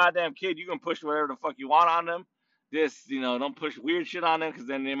get your goddamn kid. You can push whatever the fuck you want on them. Just don't push weird shit on them because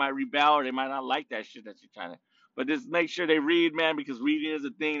then they might rebel or they might not like that shit that you're trying to. But just make sure they read, man, because reading is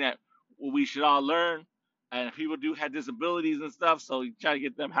a thing that we should all learn. And people do have disabilities and stuff, so you try to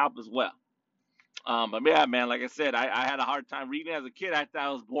get them help as well. But yeah, man, like I said, I had a hard time reading as a kid. I thought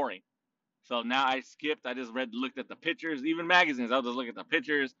it was boring. So now I skipped. I just looked at the pictures, even magazines. I'll just look at the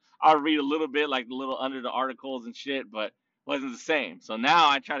pictures. I'll read a little bit, like the little under the articles and shit, but it wasn't the same. So now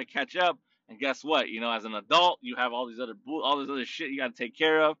I try to catch up. And guess what? As an adult, you have all this other shit you got to take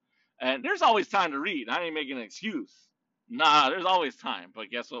care of, and there's always time to read. I ain't making an excuse. Nah, there's always time. But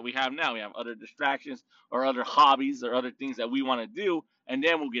guess what we have now? We have other distractions or other hobbies or other things that we want to do, and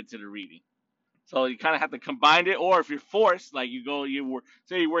then we'll get to the reading. So you kind of have to combine it, or if you're forced, like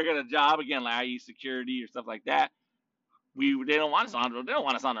say you work at a job again, like i.e. security or stuff like that. They don't want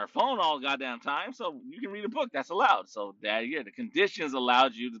us on our phone all goddamn time. So you can read a book. That's allowed. So the conditions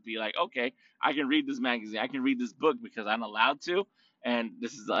allowed you to be like, okay, I can read this magazine, I can read this book because I'm allowed to, and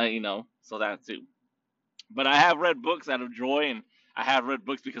this is so that too. But I have read books out of joy, and I have read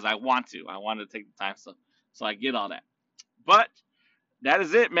books because I want to. I want to take the time, so I get all that. But that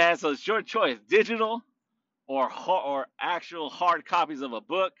is it, man. So it's your choice: digital or actual hard copies of a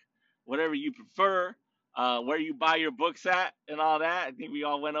book, whatever you prefer, where you buy your books at, and all that. I think we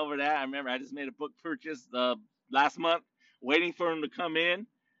all went over that. I remember I just made a book purchase last month, waiting for them to come in.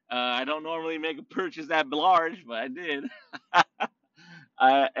 I don't normally make a purchase that large, but I did.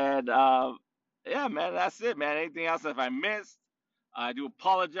 And yeah, man, that's it, man. Anything else if I missed, I do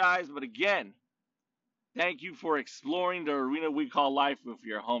apologize. But again, thank you for exploring the arena we call life with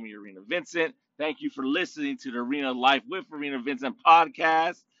your homie Arena Vincent. Thank you for listening to the Arena Life with Arena Vincent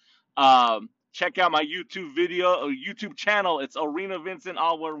podcast. Check out my YouTube video or YouTube channel. It's Arena Vincent,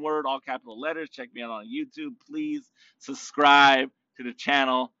 all one word, all capital letters. Check me out on YouTube. Please subscribe to the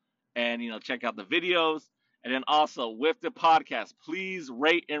channel and check out the videos. And then also with the podcast, please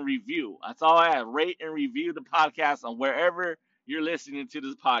rate and review. That's all I have. Rate and review the podcast on wherever you're listening to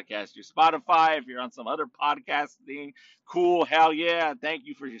this podcast. Your Spotify, if you're on some other podcast thing, cool, hell yeah. Thank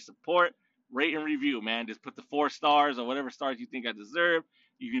you for your support. Rate and review, man. Just put the 4 stars or whatever stars you think I deserve.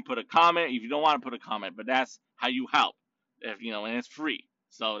 You can put a comment if you don't want to put a comment, but that's how you help. And it's free.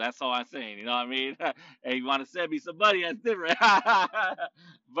 So that's all I'm saying. You know what I mean? Hey, you want to send me some money? That's different.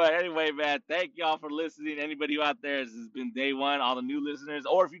 But anyway, man, thank y'all for listening. Anybody out there, this has been day one. All the new listeners,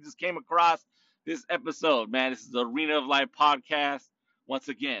 or if you just came across this episode, man, this is the Arena of Life podcast. Once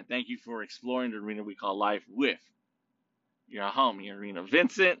again, thank you for exploring the arena we call life with your homie, Arena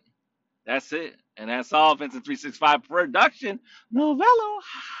Vincent. That's it. And that's all. Vincent 365 production. Novello.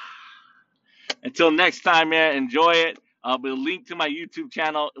 Until next time, man, enjoy it. The link to my YouTube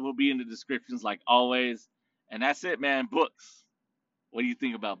channel will be in the descriptions like always. And that's it, man. Books. What do you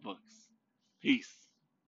think about books? Peace.